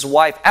pimps his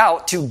wife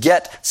out to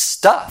get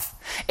stuff.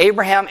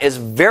 Abraham is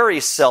very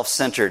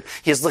self-centered.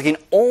 He is looking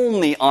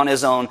only on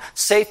his own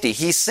safety.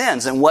 He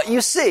sins. And what you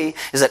see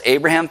is that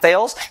Abraham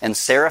fails, and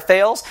Sarah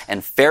fails,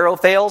 and Pharaoh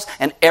fails,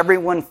 and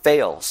everyone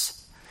fails.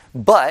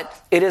 But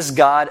it is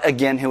God,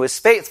 again, who is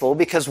faithful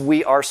because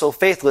we are so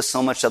faithless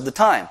so much of the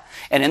time.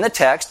 And in the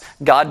text,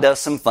 God does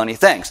some funny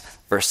things.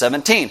 Verse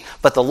 17,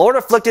 but the Lord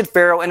afflicted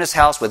Pharaoh and his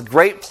house with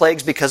great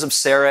plagues because of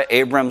Sarah,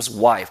 Abram's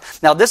wife.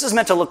 Now, this is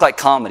meant to look like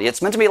comedy.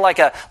 It's meant to be like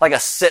a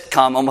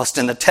sitcom almost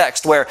in the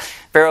text where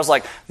Pharaoh's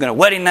like, I'm going to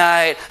wedding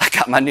night, I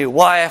got my new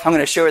wife, I'm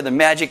going to show her the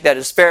magic that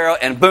is Pharaoh,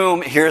 and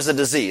boom, here's a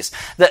disease.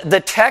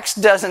 The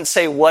text doesn't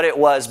say what it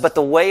was, but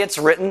the way it's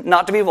written,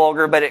 not to be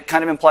vulgar, but it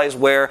kind of implies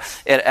where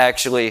it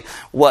actually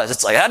was.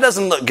 It's like, that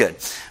doesn't look good.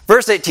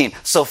 Verse 18,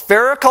 so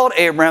Pharaoh called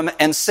Abram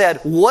and said,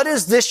 what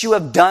is this you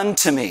have done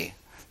to me?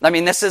 I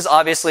mean, this is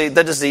obviously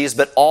the disease,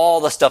 but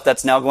all the stuff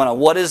that's now going on.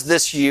 What is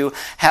this you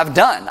have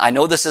done? I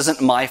know this isn't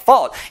my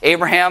fault.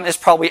 Abraham is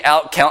probably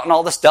out counting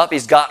all the stuff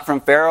he's got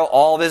from Pharaoh,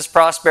 all of his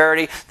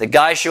prosperity. The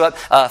guys show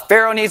up.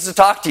 Pharaoh needs to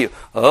talk to you.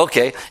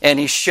 Okay. And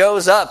he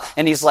shows up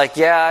and he's like,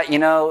 yeah,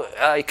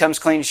 he comes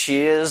clean. She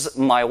is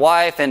my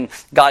wife. And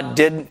God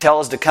did tell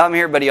us to come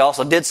here, but he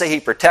also did say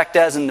he'd protect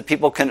us and the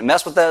people couldn't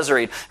mess with us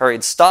or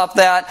he'd stop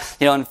that.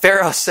 And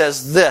Pharaoh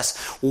says this,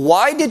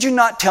 why did you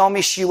not tell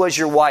me she was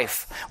your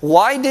wife?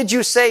 Why did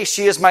you say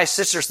she is my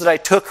sister so that I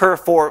took her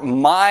for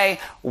my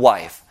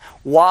wife?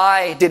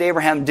 Why did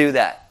Abraham do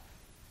that?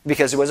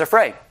 Because he was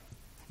afraid.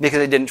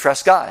 Because he didn't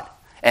trust God.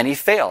 And he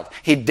failed.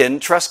 He didn't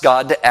trust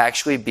God to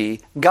actually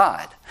be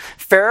God.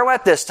 Pharaoh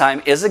at this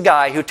time is a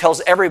guy who tells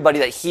everybody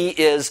that he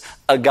is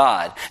a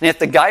god. And if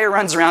the guy who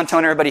runs around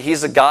telling everybody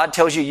he's a god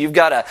tells you you've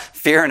got a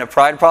fear and a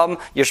pride problem,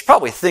 you should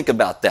probably think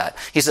about that.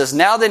 He says,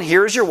 now then,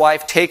 here's your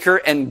wife, take her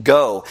and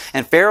go.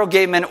 And Pharaoh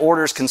gave men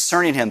orders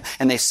concerning him,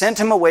 and they sent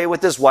him away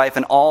with his wife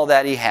and all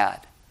that he had.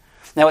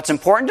 Now, it's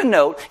important to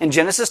note in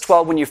Genesis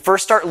 12, when you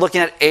first start looking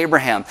at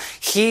Abraham,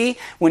 he,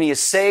 when he is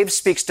saved,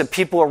 speaks to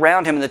people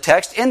around him. And the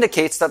text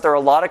indicates that there are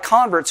a lot of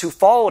converts who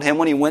followed him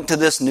when he went to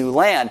this new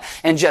land.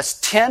 And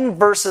just 10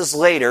 verses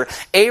later,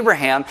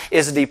 Abraham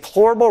is a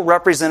deplorable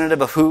representative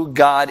of who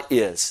God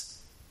is.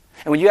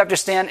 And what you have to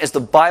understand is the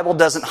Bible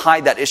doesn't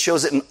hide that. It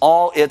shows it in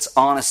all its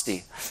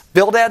honesty.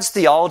 Bildad's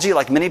theology,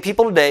 like many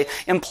people today,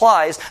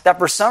 implies that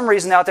for some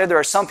reason out there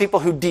are some people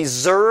who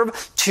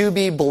deserve to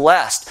be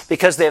blessed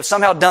because they have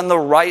somehow done the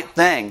right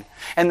thing.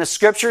 And the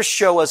scriptures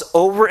show us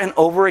over and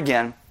over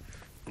again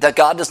that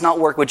God does not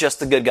work with just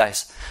the good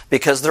guys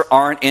because there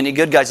aren't any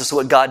good guys. And so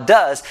what God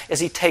does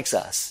is he takes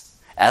us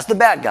as the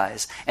bad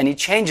guys, and he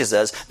changes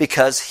us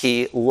because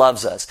he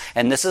loves us.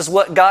 And this is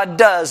what God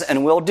does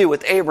and will do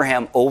with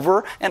Abraham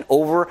over and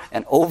over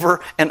and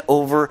over and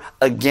over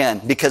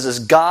again, because his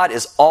God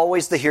is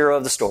always the hero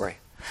of the story.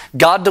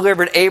 God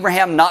delivered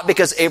Abraham not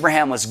because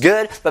Abraham was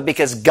good, but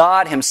because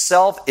God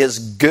himself is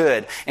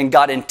good, and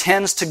God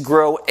intends to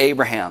grow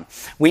Abraham.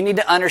 We need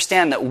to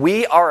understand that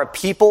we are a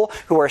people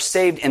who are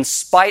saved in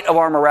spite of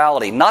our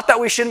morality. Not that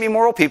we shouldn't be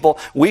moral people,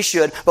 we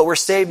should, but we're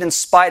saved in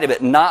spite of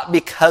it, not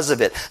because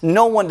of it.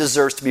 No one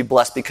deserves to be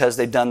blessed because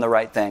they've done the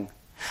right thing.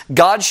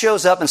 God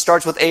shows up and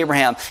starts with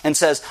Abraham and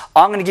says,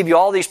 I'm going to give you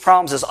all these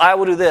promises. I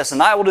will do this,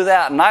 and I will do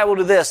that, and I will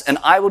do this, and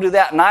I will do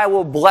that, and I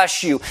will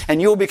bless you,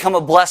 and you will become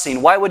a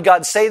blessing. Why would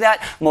God say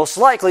that? Most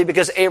likely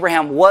because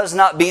Abraham was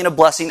not being a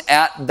blessing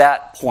at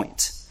that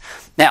point.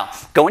 Now,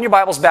 go in your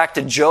Bibles back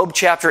to Job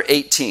chapter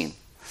 18.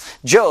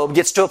 Job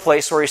gets to a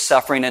place where he's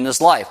suffering in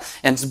his life.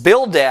 And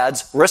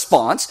Bildad's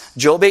response,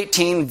 Job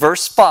 18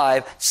 verse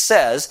 5,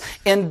 says,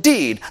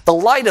 indeed, the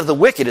light of the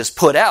wicked is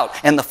put out,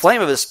 and the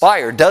flame of his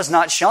fire does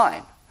not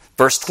shine.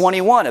 Verse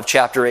 21 of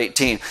chapter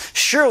 18,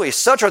 surely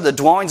such are the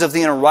dwellings of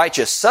the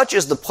unrighteous, such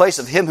is the place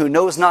of him who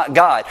knows not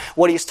God.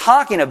 What he's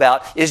talking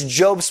about is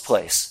Job's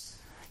place.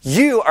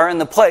 You are in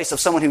the place of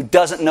someone who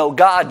doesn't know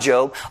God,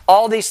 Job.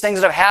 All these things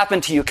that have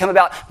happened to you come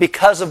about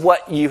because of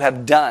what you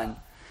have done.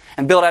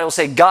 And Bildad will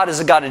say, God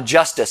is a God of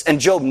justice. And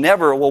Job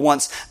never will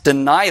once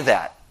deny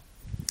that.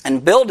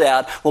 And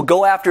Bildad will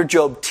go after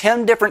Job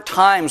 10 different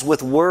times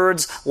with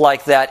words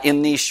like that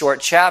in these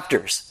short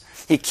chapters.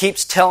 He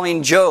keeps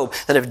telling Job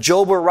that if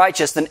Job were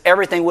righteous, then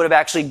everything would have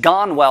actually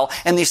gone well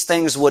and these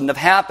things wouldn't have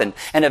happened.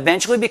 And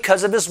eventually,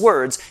 because of his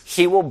words,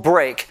 he will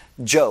break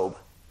Job.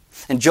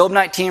 In Job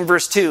 19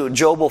 verse 2,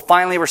 Job will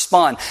finally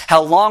respond,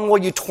 "How long will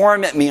you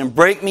torment me and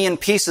break me in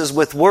pieces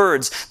with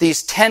words?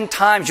 These 10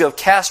 times you have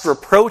cast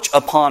reproach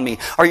upon me.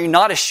 Are you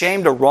not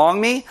ashamed to wrong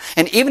me?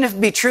 And even if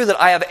it be true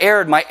that I have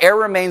erred, my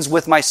error remains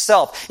with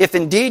myself. If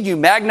indeed you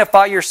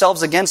magnify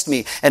yourselves against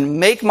me and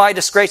make my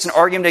disgrace an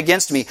argument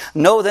against me,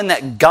 know then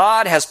that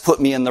God has put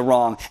me in the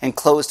wrong and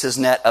closed his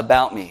net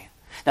about me."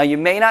 Now, you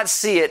may not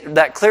see it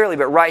that clearly,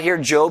 but right here,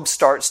 Job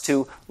starts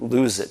to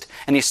lose it.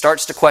 And he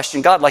starts to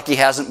question God like he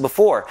hasn't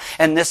before.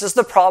 And this is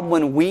the problem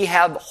when we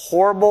have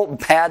horrible,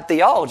 bad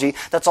theology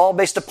that's all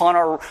based upon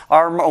our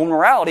own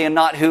morality and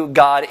not who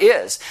God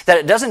is. That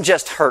it doesn't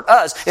just hurt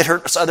us, it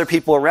hurts other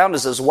people around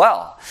us as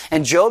well.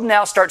 And Job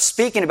now starts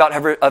speaking about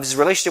his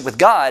relationship with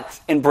God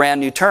in brand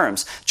new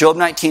terms. Job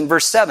 19,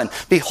 verse 7,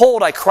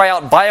 "Behold, I cry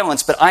out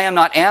violence, but I am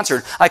not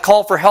answered. I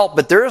call for help,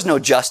 but there is no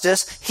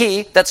justice.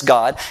 He," that's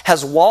God,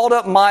 "has walled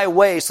up my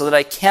way so that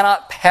I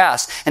cannot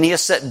pass, and he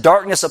has set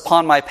darkness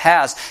upon my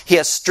paths. He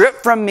has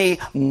stripped from me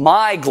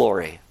my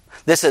glory."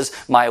 This is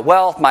my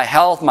wealth, my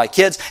health, my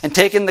kids, and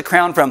taken the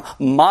crown from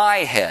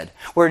my head.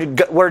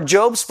 Where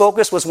Job's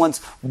focus was once,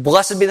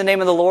 "Blessed be the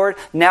name of the Lord,"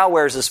 now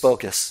where's his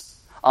focus?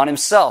 On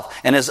himself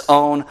and his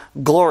own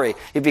glory.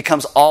 It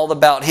becomes all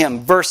about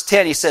him. Verse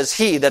 10, he says,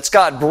 "He," that's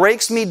God,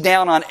 "breaks me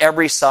down on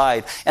every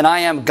side, and I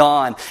am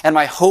gone, and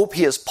my hope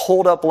he has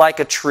pulled up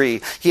like a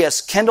tree. He has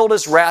kindled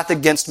his wrath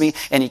against me,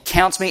 and he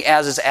counts me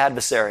as his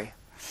adversary."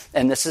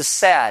 And this is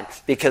sad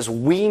because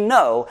we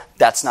know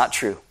that's not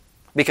true.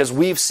 Because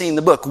we've seen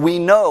the book. We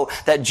know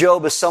that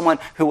Job is someone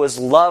who was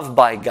loved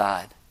by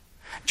God.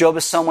 Job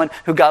is someone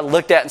who God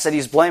looked at and said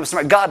he's blameless.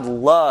 God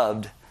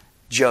loved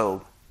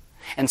Job.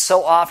 And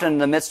so often in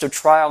the midst of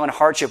trial and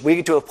hardship, we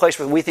get to a place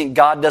where we think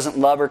God doesn't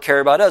love or care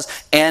about us,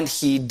 and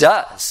he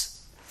does.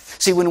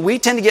 See, when we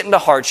tend to get into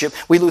hardship,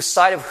 we lose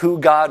sight of who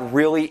God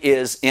really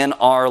is in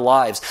our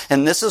lives.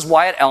 And this is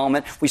why at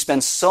Element we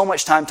spend so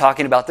much time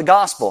talking about the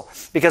gospel.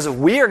 Because if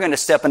we are going to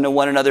step into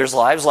one another's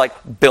lives like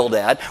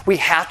Bildad, we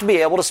have to be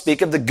able to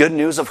speak of the good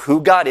news of who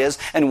God is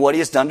and what he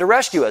has done to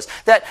rescue us.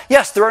 That,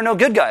 yes, there are no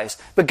good guys,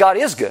 but God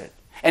is good.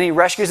 And he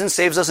rescues and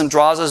saves us and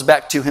draws us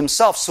back to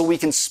himself so we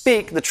can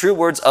speak the true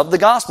words of the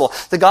gospel.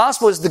 The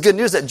gospel is the good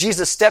news that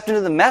Jesus stepped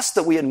into the mess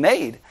that we had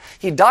made.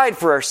 He died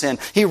for our sin.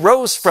 He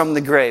rose from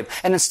the grave.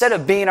 And instead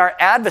of being our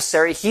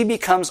adversary, he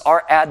becomes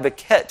our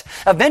advocate.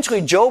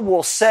 Eventually, Job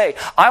will say,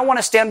 "I want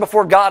to stand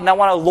before God and I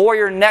want a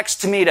lawyer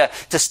next to me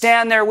to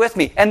stand there with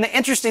me." And the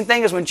interesting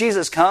thing is when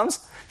Jesus comes,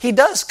 he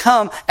does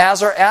come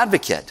as our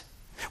advocate.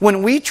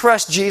 When we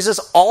trust Jesus,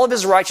 all of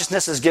his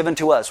righteousness is given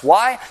to us.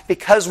 Why?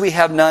 Because we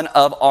have none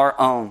of our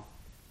own.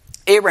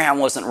 Abraham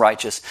wasn't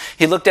righteous.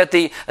 He looked at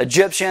the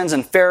Egyptians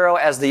and Pharaoh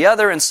as the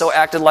other and so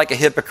acted like a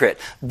hypocrite.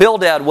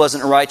 Bildad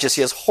wasn't righteous.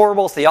 He has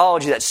horrible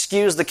theology that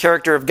skews the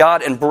character of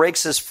God and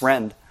breaks his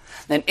friend.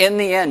 And in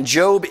the end,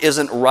 Job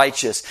isn't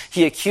righteous.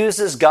 He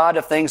accuses God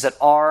of things that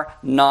are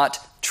not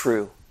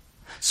true.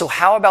 So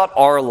how about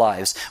our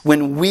lives?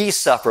 When we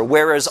suffer,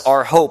 where is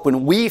our hope?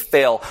 When we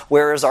fail,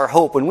 where is our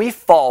hope? When we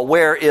fall,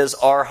 where is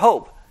our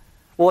hope?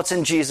 Well, it's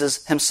in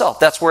Jesus himself.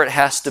 That's where it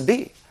has to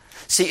be.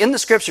 See, in the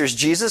scriptures,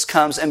 Jesus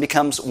comes and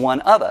becomes one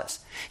of us.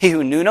 He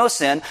who knew no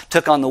sin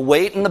took on the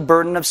weight and the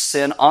burden of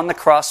sin on the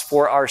cross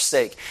for our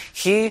sake.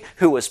 He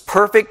who was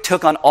perfect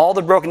took on all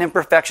the broken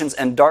imperfections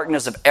and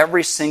darkness of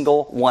every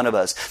single one of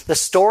us. The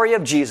story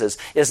of Jesus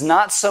is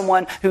not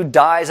someone who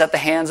dies at the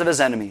hands of his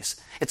enemies.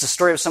 It's a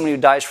story of someone who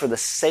dies for the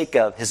sake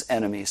of his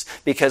enemies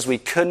because we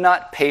could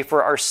not pay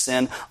for our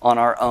sin on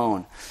our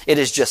own. It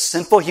is just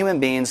sinful human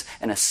beings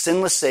and a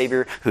sinless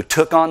Savior who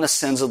took on the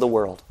sins of the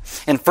world.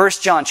 In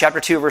 1 John chapter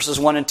 2,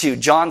 verses 1 and 2,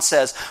 John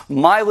says,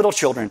 "My little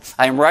children,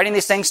 I am writing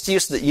these things to you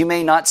so that you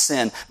may not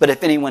sin. But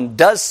if anyone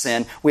does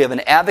sin, we have an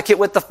advocate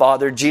with the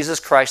Father,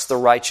 Jesus Christ the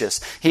righteous.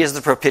 He is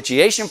the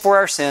propitiation for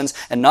our sins,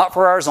 and not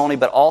for ours only,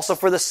 but also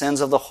for the sins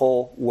of the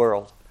whole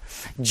world."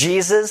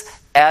 Jesus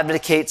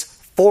advocates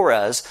for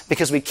us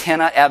because we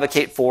cannot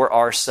advocate for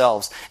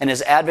ourselves. And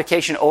his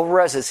advocation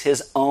over us is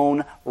his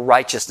own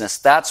righteousness.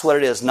 That's what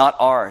it is, not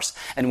ours.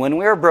 And when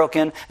we are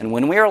broken, and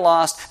when we are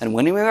lost, and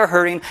when we are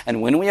hurting, and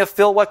when we have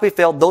felt like we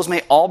failed, those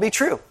may all be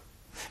true.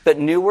 But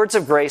new words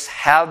of grace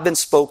have been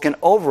spoken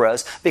over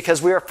us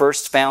because we are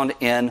first found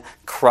in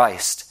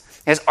Christ.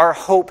 As our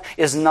hope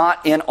is not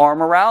in our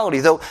morality,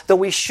 though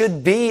we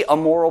should be a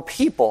moral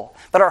people.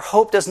 But our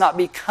hope does not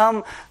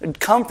come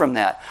from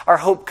that. Our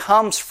hope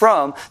comes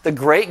from the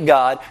great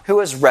God who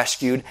has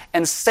rescued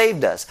and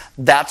saved us.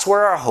 That's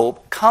where our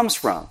hope comes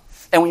from.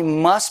 And we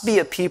must be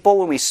a people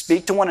when we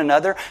speak to one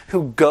another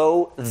who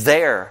go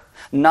there.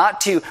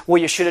 Not to,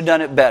 well, you should have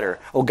done it better.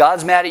 Oh,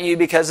 God's mad at you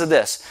because of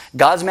this.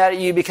 God's mad at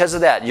you because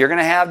of that. You're going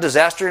to have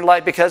disaster in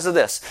life because of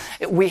this.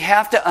 We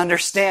have to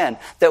understand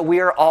that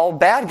we are all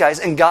bad guys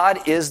and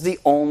God is the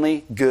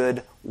only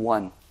good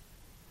one.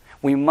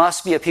 We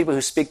must be a people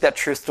who speak that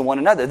truth to one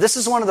another. This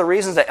is one of the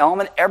reasons that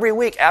Element, every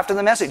week after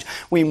the message,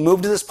 we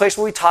move to this place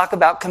where we talk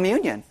about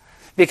communion.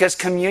 Because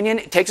communion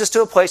takes us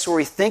to a place where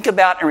we think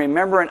about and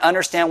remember and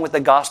understand what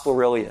the gospel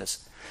really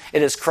is.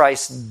 It is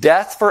Christ's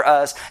death for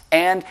us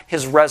and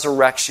his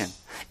resurrection.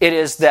 It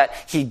is that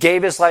he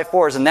gave his life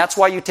for us. And that's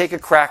why you take a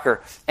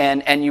cracker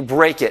and you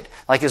break it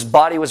like his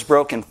body was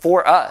broken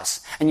for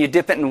us. And you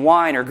dip it in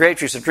wine or grape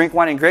juice or drink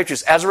wine and grape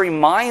juice as it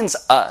reminds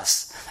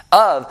us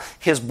of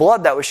his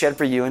blood that was shed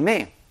for you and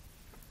me.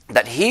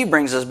 That he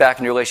brings us back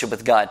into relationship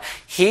with God.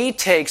 He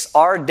takes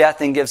our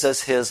death and gives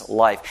us his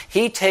life.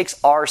 He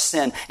takes our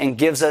sin and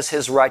gives us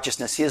his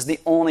righteousness. He is the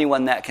only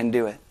one that can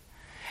do it.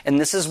 And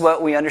this is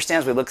what we understand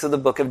as we look through the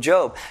book of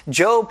Job.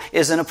 Job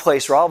is in a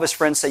place where all of his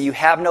friends say, you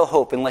have no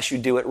hope unless you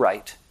do it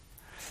right.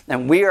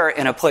 And we are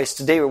in a place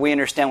today where we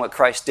understand what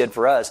Christ did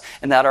for us,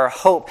 and that our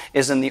hope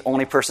is in the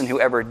only person who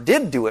ever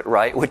did do it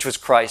right, which was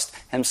Christ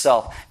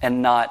himself,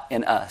 and not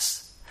in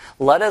us.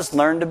 Let us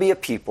learn to be a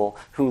people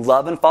who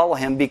love and follow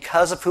him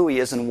because of who he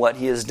is and what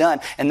he has done.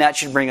 And that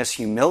should bring us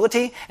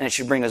humility, and it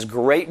should bring us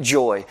great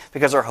joy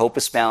because our hope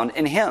is found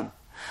in him.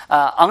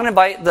 I'm going to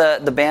invite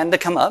the band to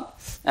come up.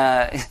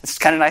 It's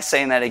kind of nice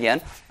saying that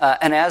again.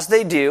 And as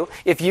they do,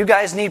 if you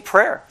guys need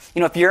prayer,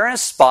 if you're in a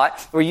spot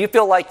where you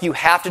feel like you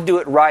have to do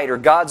it right or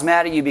God's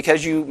mad at you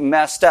because you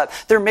messed up,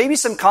 there may be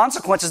some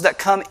consequences that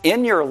come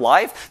in your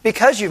life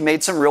because you've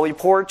made some really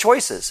poor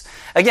choices.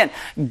 Again,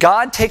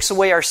 God takes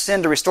away our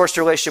sin to restore us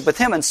to relationship with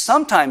him. And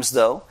sometimes,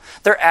 though,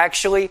 there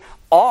actually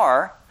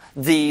are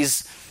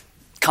these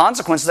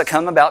consequences that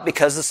come about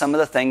because of some of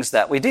the things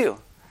that we do.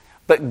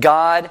 But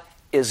God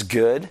is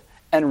good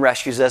and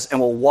rescues us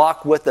and will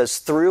walk with us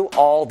through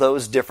all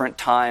those different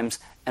times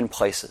and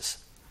places.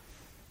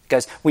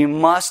 Guys, we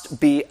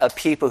must be a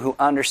people who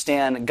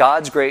understand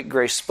God's great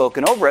grace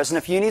spoken over us. And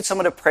if you need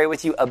someone to pray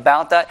with you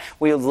about that,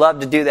 we would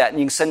love to do that. And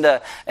you can send an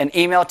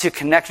email to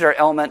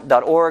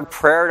connect@ourelement.org,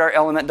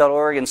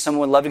 prayer@ourelement.org, and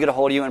someone would love to get a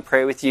hold of you and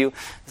pray with you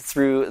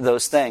through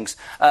those things.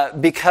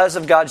 Because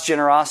of God's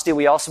generosity,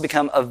 we also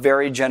become a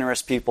very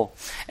generous people.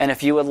 And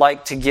if you would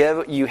like to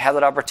give, you have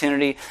that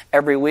opportunity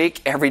every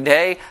week, every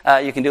day.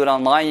 You can do it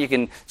online. You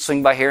can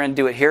swing by here and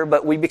do it here.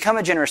 But we become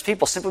a generous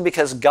people simply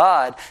because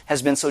God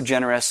has been so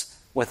generous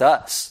with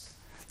us.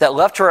 That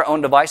left to our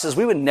own devices,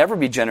 we would never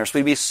be generous.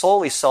 We'd be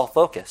solely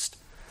self-focused.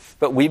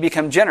 But we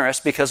become generous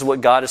because of what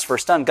God has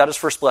first done. God has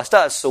first blessed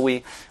us, so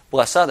we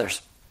bless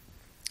others.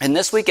 And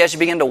this week, as you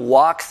begin to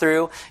walk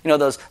through,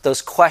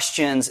 those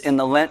questions in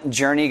the Lent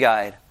Journey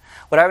Guide,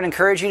 what I would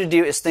encourage you to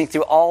do is think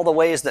through all the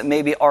ways that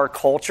maybe our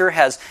culture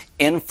has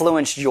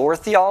influenced your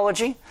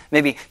theology,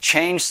 maybe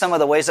change some of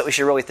the ways that we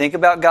should really think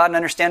about God and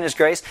understand his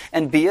grace,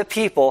 and be a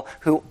people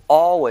who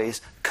always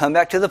come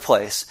back to the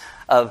place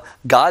of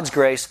God's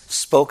grace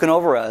spoken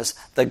over us,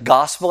 the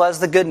gospel as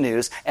the good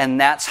news,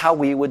 and that's how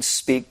we would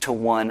speak to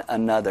one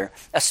another,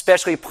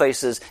 especially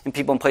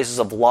people in places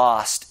of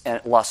loss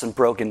and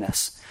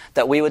brokenness,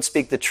 that we would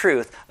speak the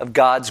truth of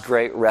God's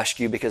great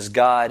rescue because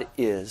God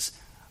is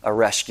a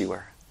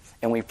rescuer.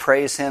 And we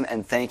praise him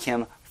and thank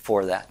him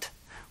for that.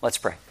 Let's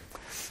pray.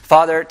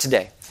 Father,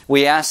 today,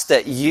 we ask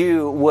that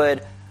you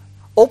would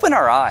open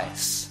our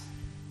eyes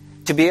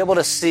to be able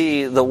to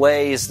see the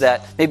ways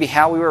that maybe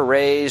how we were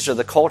raised or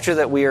the culture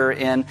that we are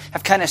in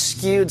have kind of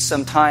skewed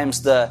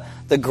sometimes the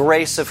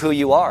grace of who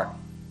you are.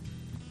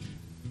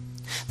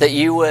 That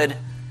you would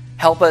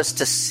help us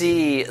to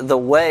see the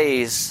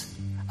ways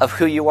of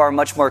who you are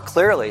much more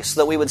clearly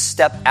so that we would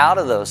step out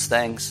of those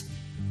things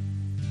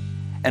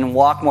and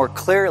walk more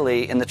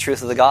clearly in the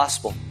truth of the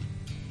gospel.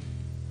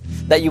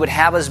 That you would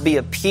have us be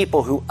a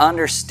people who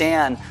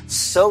understand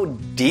so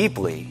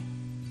deeply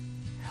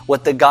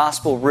what the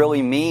gospel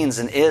really means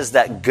and is,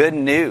 that good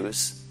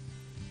news.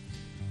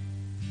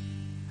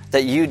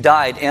 That you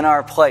died in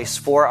our place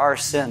for our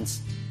sins.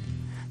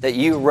 That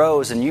you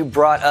rose and you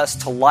brought us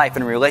to life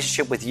in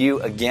relationship with you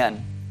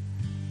again.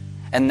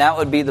 And that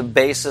would be the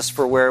basis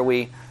for where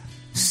we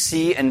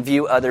see and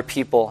view other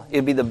people. It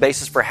would be the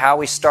basis for how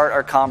we start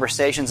our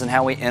conversations and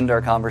how we end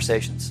our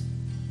conversations.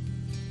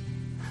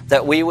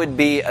 That we would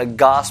be a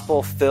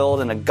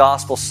gospel-filled and a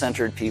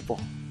gospel-centered people.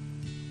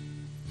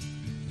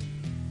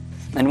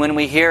 And when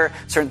we hear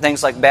certain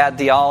things like bad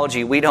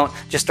theology, we don't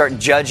just start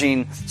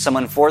judging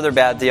someone for their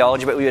bad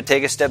theology, but we would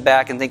take a step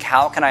back and think,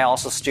 how can I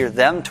also steer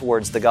them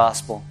towards the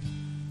gospel?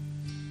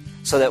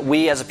 So that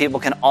we as a people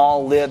can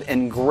all live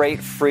in great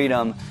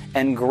freedom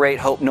and great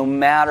hope, no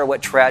matter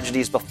what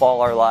tragedies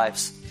befall our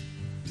lives.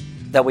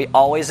 That we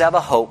always have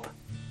a hope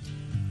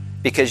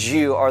because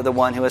you are the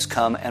one who has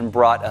come and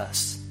brought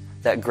us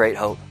that great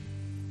hope.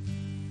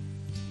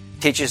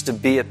 Teach us to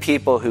be a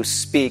people who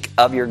speak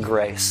of your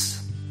grace.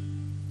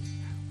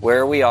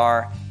 Where we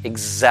are,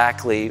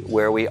 exactly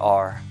where we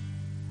are.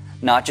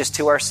 Not just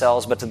to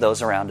ourselves, but to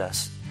those around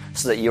us.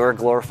 So that you are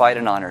glorified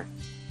and honored.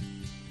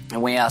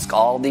 And we ask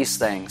all these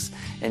things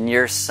in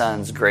your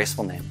Son's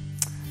graceful name.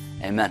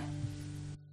 Amen.